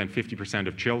fewer than 50%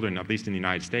 of children, at least in the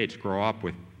United States, grow up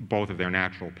with both of their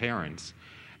natural parents.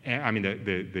 I mean,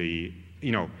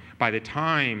 by the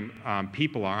time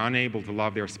people are unable to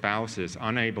love their spouses,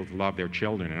 unable to love their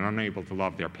children, and unable to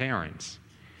love their parents,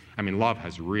 I mean, love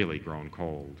has really grown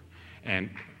cold. And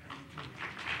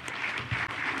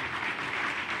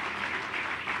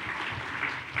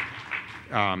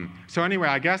so anyway,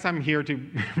 I guess I'm here to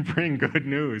bring good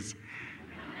news.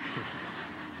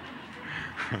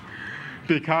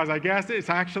 Because I guess it's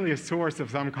actually a source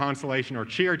of some consolation or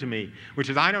cheer to me, which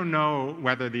is I don't know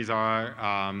whether these are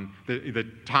the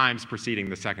times preceding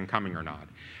the second coming or not.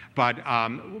 But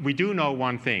we do know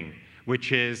one thing,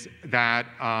 which is that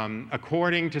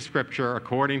according to Scripture,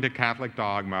 according to Catholic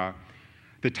dogma,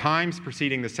 the times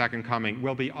preceding the second coming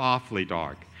will be awfully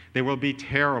dark. They will be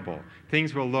terrible.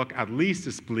 Things will look at least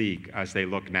as bleak as they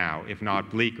look now, if not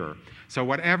bleaker. So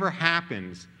whatever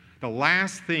happens, the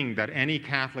last thing that any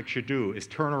Catholic should do is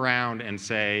turn around and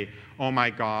say, oh my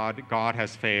God, God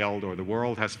has failed, or the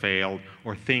world has failed,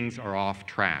 or things are off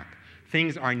track.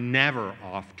 Things are never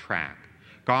off track.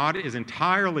 God is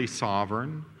entirely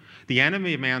sovereign. The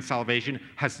enemy of man's salvation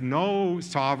has no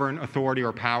sovereign authority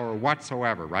or power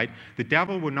whatsoever, right? The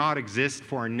devil would not exist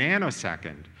for a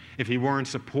nanosecond if he weren't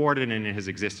supported in his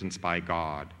existence by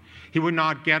God. He would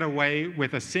not get away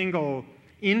with a single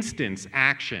instant's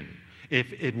action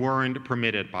if it weren't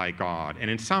permitted by God, and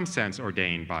in some sense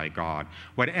ordained by God.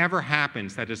 Whatever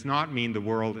happens, that does not mean the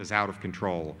world is out of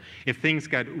control. If things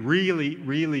get really,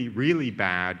 really, really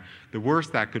bad, the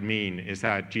worst that could mean is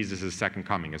that Jesus' second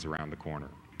coming is around the corner.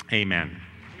 Amen.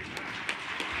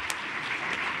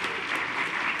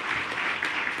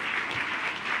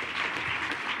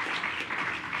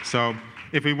 So,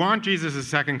 if we want Jesus'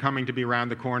 second coming to be around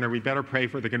the corner, we better pray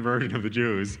for the conversion of the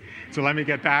Jews. So let me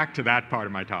get back to that part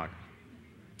of my talk.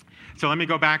 So let me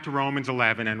go back to Romans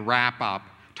 11 and wrap up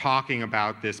talking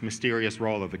about this mysterious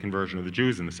role of the conversion of the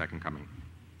Jews in the second coming.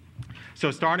 So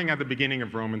starting at the beginning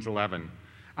of Romans 11,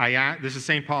 this is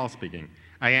St. Paul speaking.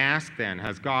 I ask then,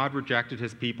 has God rejected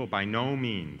his people? By no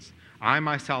means. I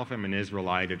myself am an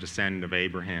Israelite, a descendant of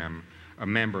Abraham, a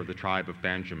member of the tribe of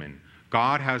Benjamin.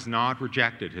 God has not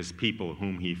rejected his people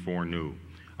whom he foreknew.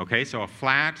 Okay, so a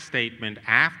flat statement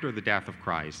after the death of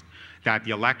Christ that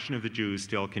the election of the Jews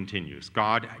still continues.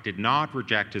 God did not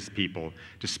reject his people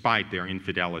despite their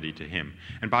infidelity to him.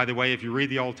 And by the way, if you read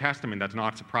the Old Testament, that's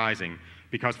not surprising,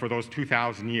 because for those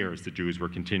 2,000 years, the Jews were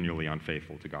continually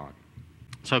unfaithful to God.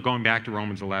 So going back to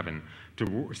Romans 11,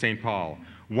 to St. Paul,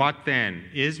 what then?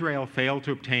 Israel failed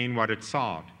to obtain what it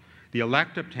sought. The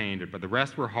elect obtained it, but the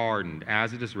rest were hardened,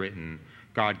 as it is written,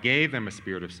 God gave them a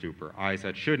spirit of stupor, eyes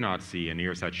that should not see and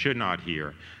ears that should not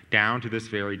hear, down to this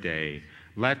very day.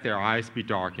 Let their eyes be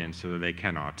darkened so that they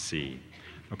cannot see.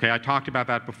 Okay, I talked about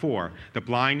that before. The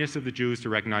blindness of the Jews to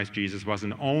recognize Jesus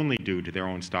wasn't only due to their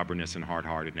own stubbornness and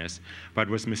hard-heartedness, but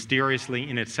was mysteriously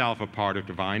in itself a part of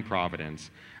divine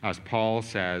providence. As Paul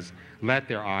says, let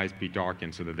their eyes be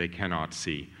darkened so that they cannot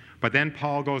see. But then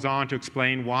Paul goes on to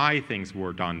explain why things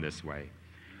were done this way.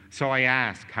 So I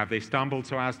ask, have they stumbled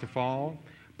so as to fall?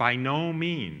 By no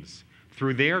means.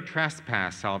 Through their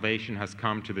trespass, salvation has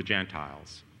come to the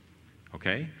Gentiles.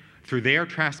 Okay? Through their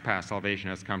trespass, salvation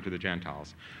has come to the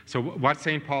Gentiles. So what's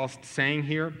St. Paul saying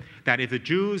here? That if the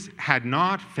Jews had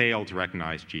not failed to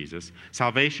recognize Jesus,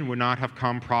 salvation would not have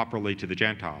come properly to the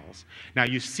Gentiles. Now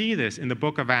you see this in the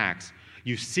book of Acts.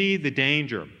 You see the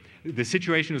danger. The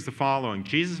situation is the following.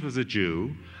 Jesus was a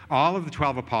Jew. All of the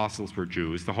 12 apostles were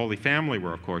Jews. The Holy Family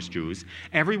were, of course, Jews.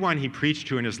 Everyone he preached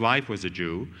to in his life was a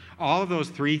Jew. All of those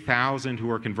 3,000 who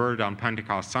were converted on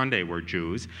Pentecost Sunday were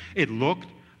Jews. It looked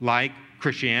like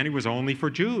Christianity was only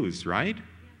for Jews, right?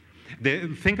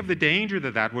 Think of the danger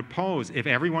that that would pose if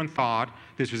everyone thought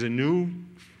this was a new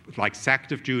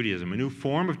sect of Judaism, a new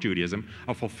form of Judaism,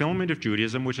 a fulfillment of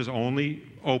Judaism which is only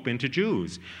open to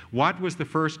Jews. What was the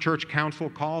first church council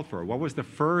called for? What was the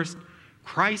first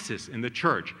crisis in the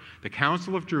church? The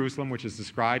Council of Jerusalem, which is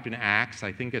described in Acts,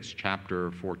 I think it's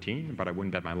chapter 14, but I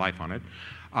wouldn't bet my life on it.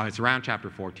 It's around chapter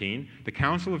 14. The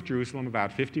Council of Jerusalem,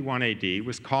 about 51 AD,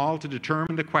 was called to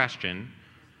determine the question,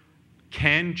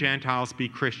 can Gentiles be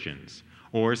Christians?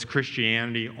 Or is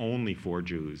Christianity only for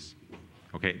Jews?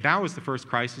 Okay, that was the first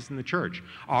crisis in the church.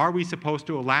 Are we supposed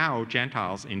to allow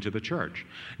Gentiles into the church?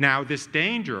 Now, this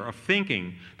danger of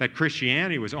thinking that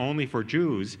Christianity was only for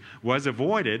Jews was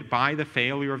avoided by the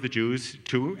failure of the Jews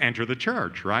to enter the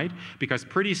church, right? Because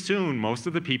pretty soon, most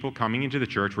of the people coming into the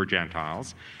church were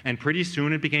Gentiles, and pretty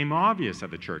soon it became obvious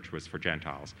that the church was for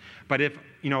Gentiles. But if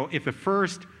the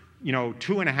first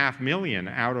 2.5 million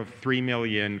out of 3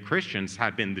 million Christians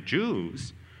had been the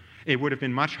Jews, it would have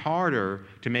been much harder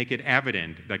to make it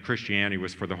evident that Christianity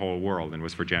was for the whole world and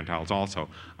was for Gentiles also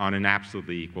on an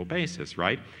absolutely equal basis,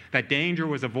 right? That danger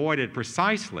was avoided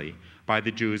precisely by the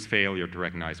Jews' failure to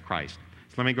recognize Christ.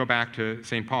 So let me go back to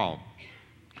St. Paul.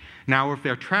 Now, if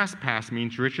their trespass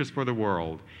means riches for the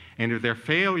world, and if their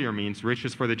failure means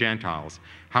riches for the Gentiles,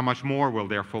 how much more will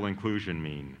their full inclusion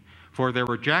mean? For their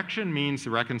rejection means the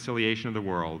reconciliation of the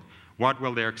world. What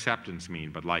will their acceptance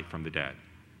mean but life from the dead?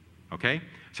 Okay?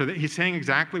 So he's saying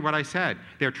exactly what I said.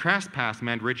 Their trespass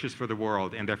meant riches for the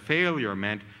world, and their failure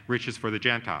meant riches for the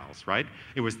Gentiles, right?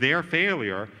 It was their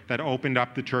failure that opened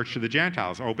up the church to the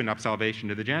Gentiles, opened up salvation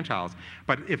to the Gentiles.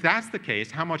 But if that's the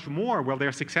case, how much more will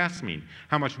their success mean?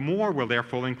 How much more will their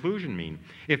full inclusion mean?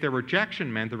 If their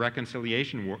rejection meant the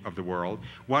reconciliation of the world,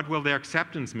 what will their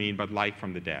acceptance mean but life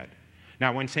from the dead?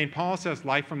 Now, when St. Paul says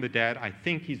life from the dead, I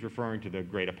think he's referring to the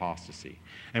great apostasy.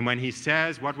 And when he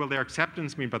says, what will their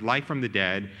acceptance mean but life from the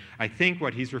dead, I think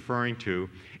what he's referring to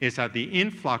is that the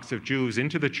influx of Jews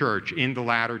into the church in the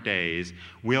latter days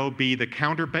will be the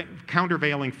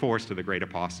countervailing force to the great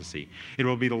apostasy. It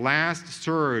will be the last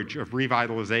surge of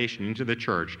revitalization into the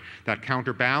church that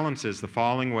counterbalances the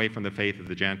falling away from the faith of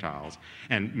the Gentiles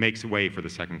and makes way for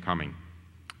the second coming.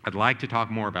 I'd like to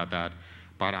talk more about that,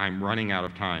 but I'm running out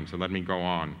of time, so let me go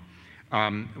on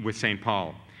with St.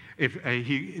 Paul.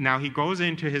 Now he goes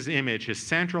into his image, his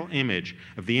central image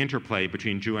of the interplay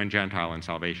between Jew and Gentile in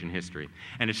salvation history.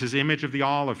 And it's his image of the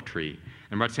olive tree.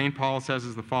 And what St. Paul says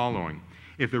is the following: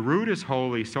 if the root is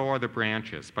holy, so are the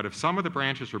branches. But if some of the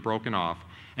branches were broken off,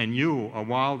 and you, a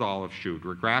wild olive shoot,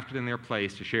 were grafted in their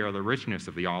place to share the richness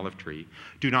of the olive tree,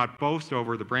 do not boast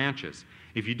over the branches.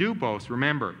 If you do boast,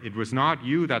 remember, it was not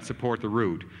you that support the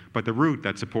root, but the root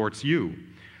that supports you.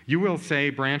 You will say,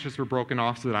 branches were broken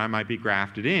off so that I might be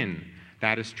grafted in.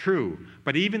 That is true.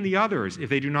 But even the others, if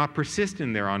they do not persist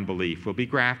in their unbelief, will be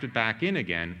grafted back in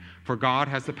again, for God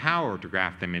has the power to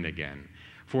graft them in again.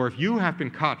 For if you have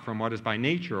been cut from what is by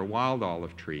nature a wild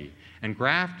olive tree, and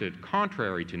grafted,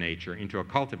 contrary to nature, into a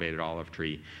cultivated olive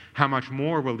tree, how much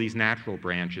more will these natural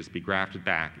branches be grafted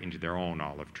back into their own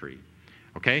olive tree?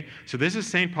 Okay? So this is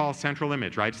St. Paul's central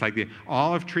image, right? It's like the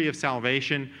olive tree of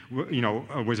salvation,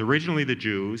 was originally the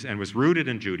Jews and was rooted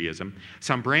in Judaism.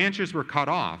 Some branches were cut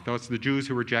off, those are the Jews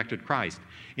who rejected Christ,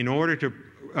 in order to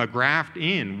graft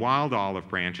in wild olive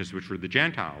branches, which were the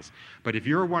Gentiles. But if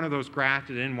you're one of those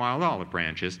grafted in wild olive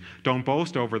branches, don't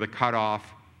boast over the cut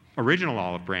off original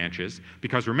olive branches,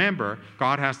 because remember,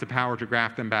 God has the power to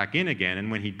graft them back in again, and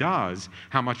when he does,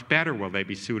 how much better will they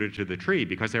be suited to the tree,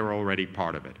 because they were already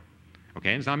part of it.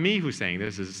 Okay, and it's not me who's saying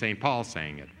this, it's St. Paul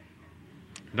saying it.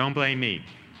 Don't blame me.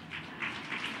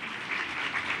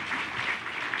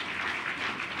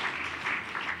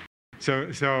 So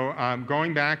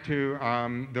going back to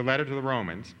the letter to the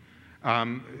Romans,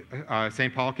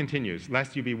 St. Paul continues,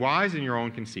 lest you be wise in your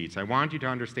own conceits, I want you to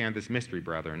understand this mystery,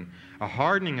 brethren. A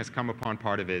hardening has come upon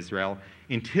part of Israel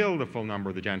until the full number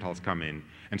of the Gentiles come in,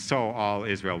 and so all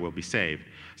Israel will be saved.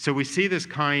 So we see this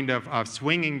kind of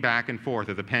swinging back and forth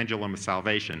of the pendulum of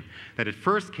salvation, that it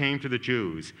first came to the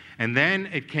Jews, and then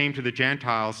it came to the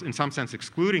Gentiles, in some sense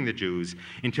excluding the Jews,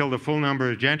 until the full number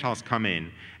of Gentiles come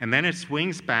in. And then it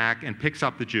swings back and picks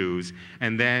up the Jews,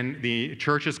 and then the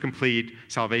church is complete,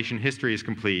 salvation history is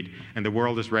complete, and the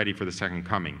world is ready for the second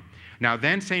coming. Now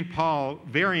then St. Paul,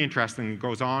 very interestingly,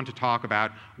 goes on to talk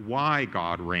about why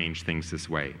God arranged things this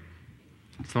way.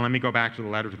 So let me go back to the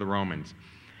letter to the Romans.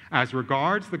 As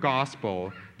regards the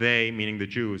gospel, they, meaning the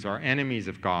Jews, are enemies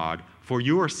of God for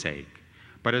your sake.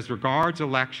 But as regards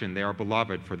election, they are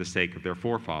beloved for the sake of their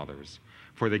forefathers.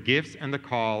 For the gifts and the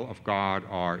call of God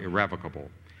are irrevocable.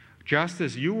 Just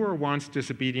as you were once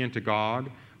disobedient to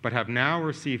God, but have now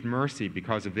received mercy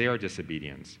because of their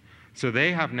disobedience, so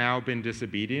they have now been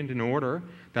disobedient in order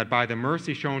that by the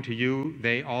mercy shown to you,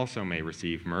 they also may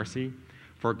receive mercy.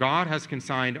 For God has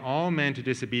consigned all men to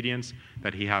disobedience,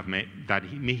 that he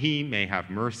may have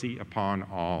mercy upon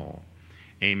all.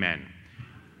 Amen.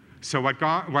 So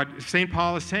what St.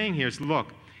 Paul is saying here is,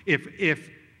 look, if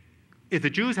the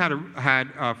Jews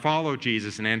had followed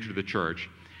Jesus and entered the church,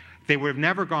 they would have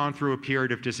never gone through a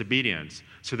period of disobedience.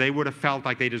 So they would have felt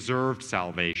like they deserved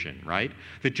salvation, right?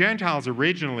 The Gentiles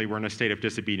originally were in a state of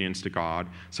disobedience to God,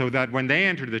 so that when they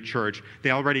entered the church,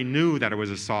 they already knew that it was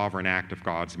a sovereign act of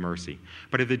God's mercy.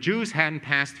 But if the Jews hadn't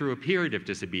passed through a period of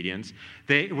disobedience,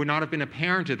 it would not have been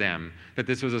apparent to them that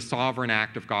this was a sovereign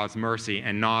act of God's mercy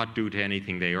and not due to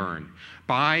anything they earned.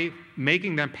 By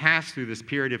making them pass through this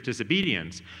period of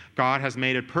disobedience, God has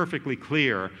made it perfectly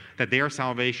clear that their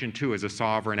salvation too is a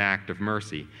sovereign act of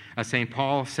mercy. As St.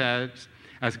 Paul says,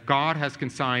 as God has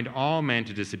consigned all men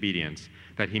to disobedience,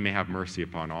 that he may have mercy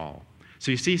upon all. So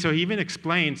you see, so he even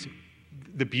explains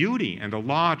the beauty and the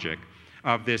logic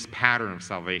of this pattern of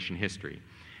salvation history.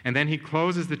 And then he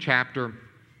closes the chapter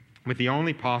with the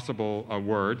only possible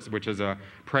words, which is a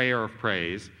prayer of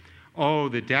praise. Oh,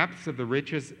 the depths of the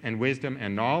riches and wisdom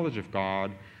and knowledge of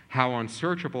God, how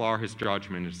unsearchable are his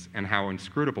judgments and how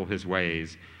inscrutable his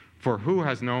ways. For who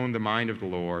has known the mind of the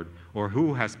Lord, or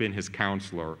who has been his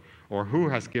counselor, or who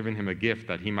has given him a gift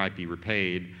that he might be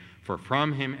repaid? For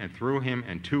from him and through him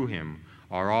and to him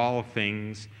are all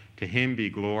things. To him be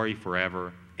glory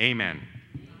forever. Amen.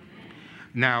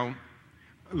 Now,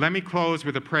 let me close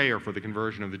with a prayer for the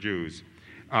conversion of the Jews.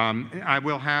 I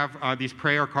will have these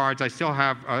prayer cards. I still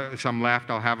have some left.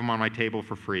 I'll have them on my table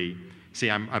for free. See,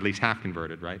 I'm at least half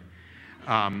converted, right?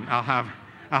 I'll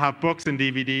have books and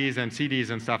DVDs and CDs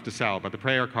and stuff to sell, but the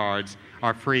prayer cards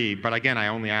are free. But again, I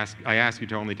ask you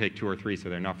to only take 2 or 3, so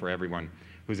they're enough for everyone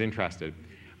who's interested.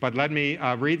 But let me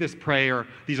read this prayer.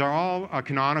 These are all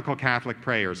canonical Catholic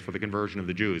prayers for the conversion of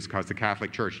the Jews, because the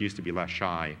Catholic Church used to be less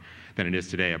shy than it is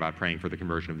today about praying for the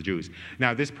conversion of the Jews.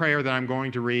 Now, this prayer that I'm going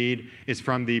to read is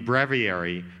from the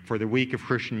breviary for the Week of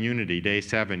Christian Unity. Day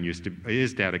 7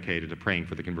 is dedicated to praying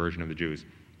for the conversion of the Jews.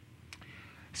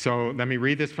 So let me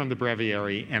read this from the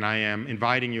breviary, and I am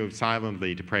inviting you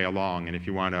silently to pray along. And if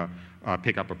you want to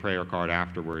pick up a prayer card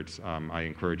afterwards, I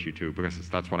encourage you to, because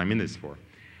that's what I'm in this for,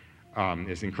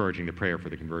 is encouraging the prayer for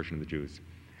the conversion of the Jews.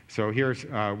 So here's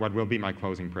what will be my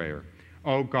closing prayer.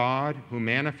 O God, who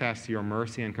manifests your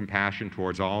mercy and compassion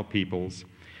towards all peoples,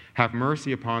 have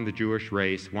mercy upon the Jewish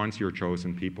race, once your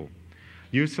chosen people.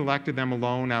 You selected them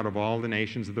alone out of all the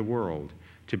nations of the world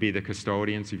to be the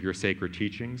custodians of your sacred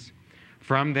teachings.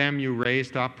 From them you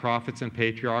raised up prophets and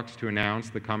patriarchs to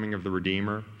announce the coming of the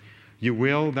Redeemer. You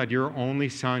willed that your only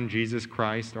Son, Jesus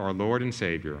Christ, our Lord and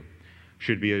Savior,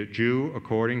 should be a Jew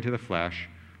according to the flesh,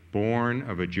 born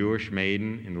of a Jewish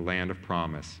maiden in the land of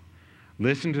promise.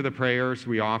 Listen to the prayers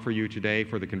we offer you today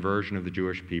for the conversion of the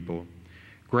Jewish people.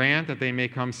 Grant that they may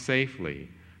come safely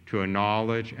to a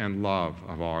knowledge and love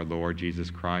of our Lord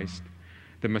Jesus Christ,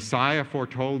 the Messiah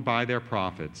foretold by their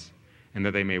prophets, and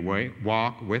that they may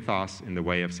walk with us in the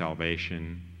way of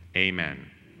salvation. Amen.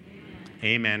 Amen,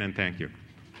 Amen, and thank you.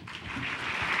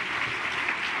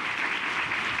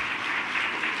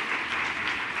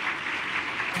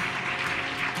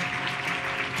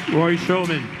 Roy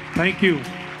Shulman, thank you.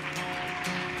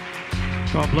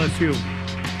 God bless you.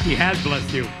 He has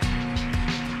blessed you.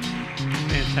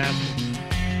 Fantastic.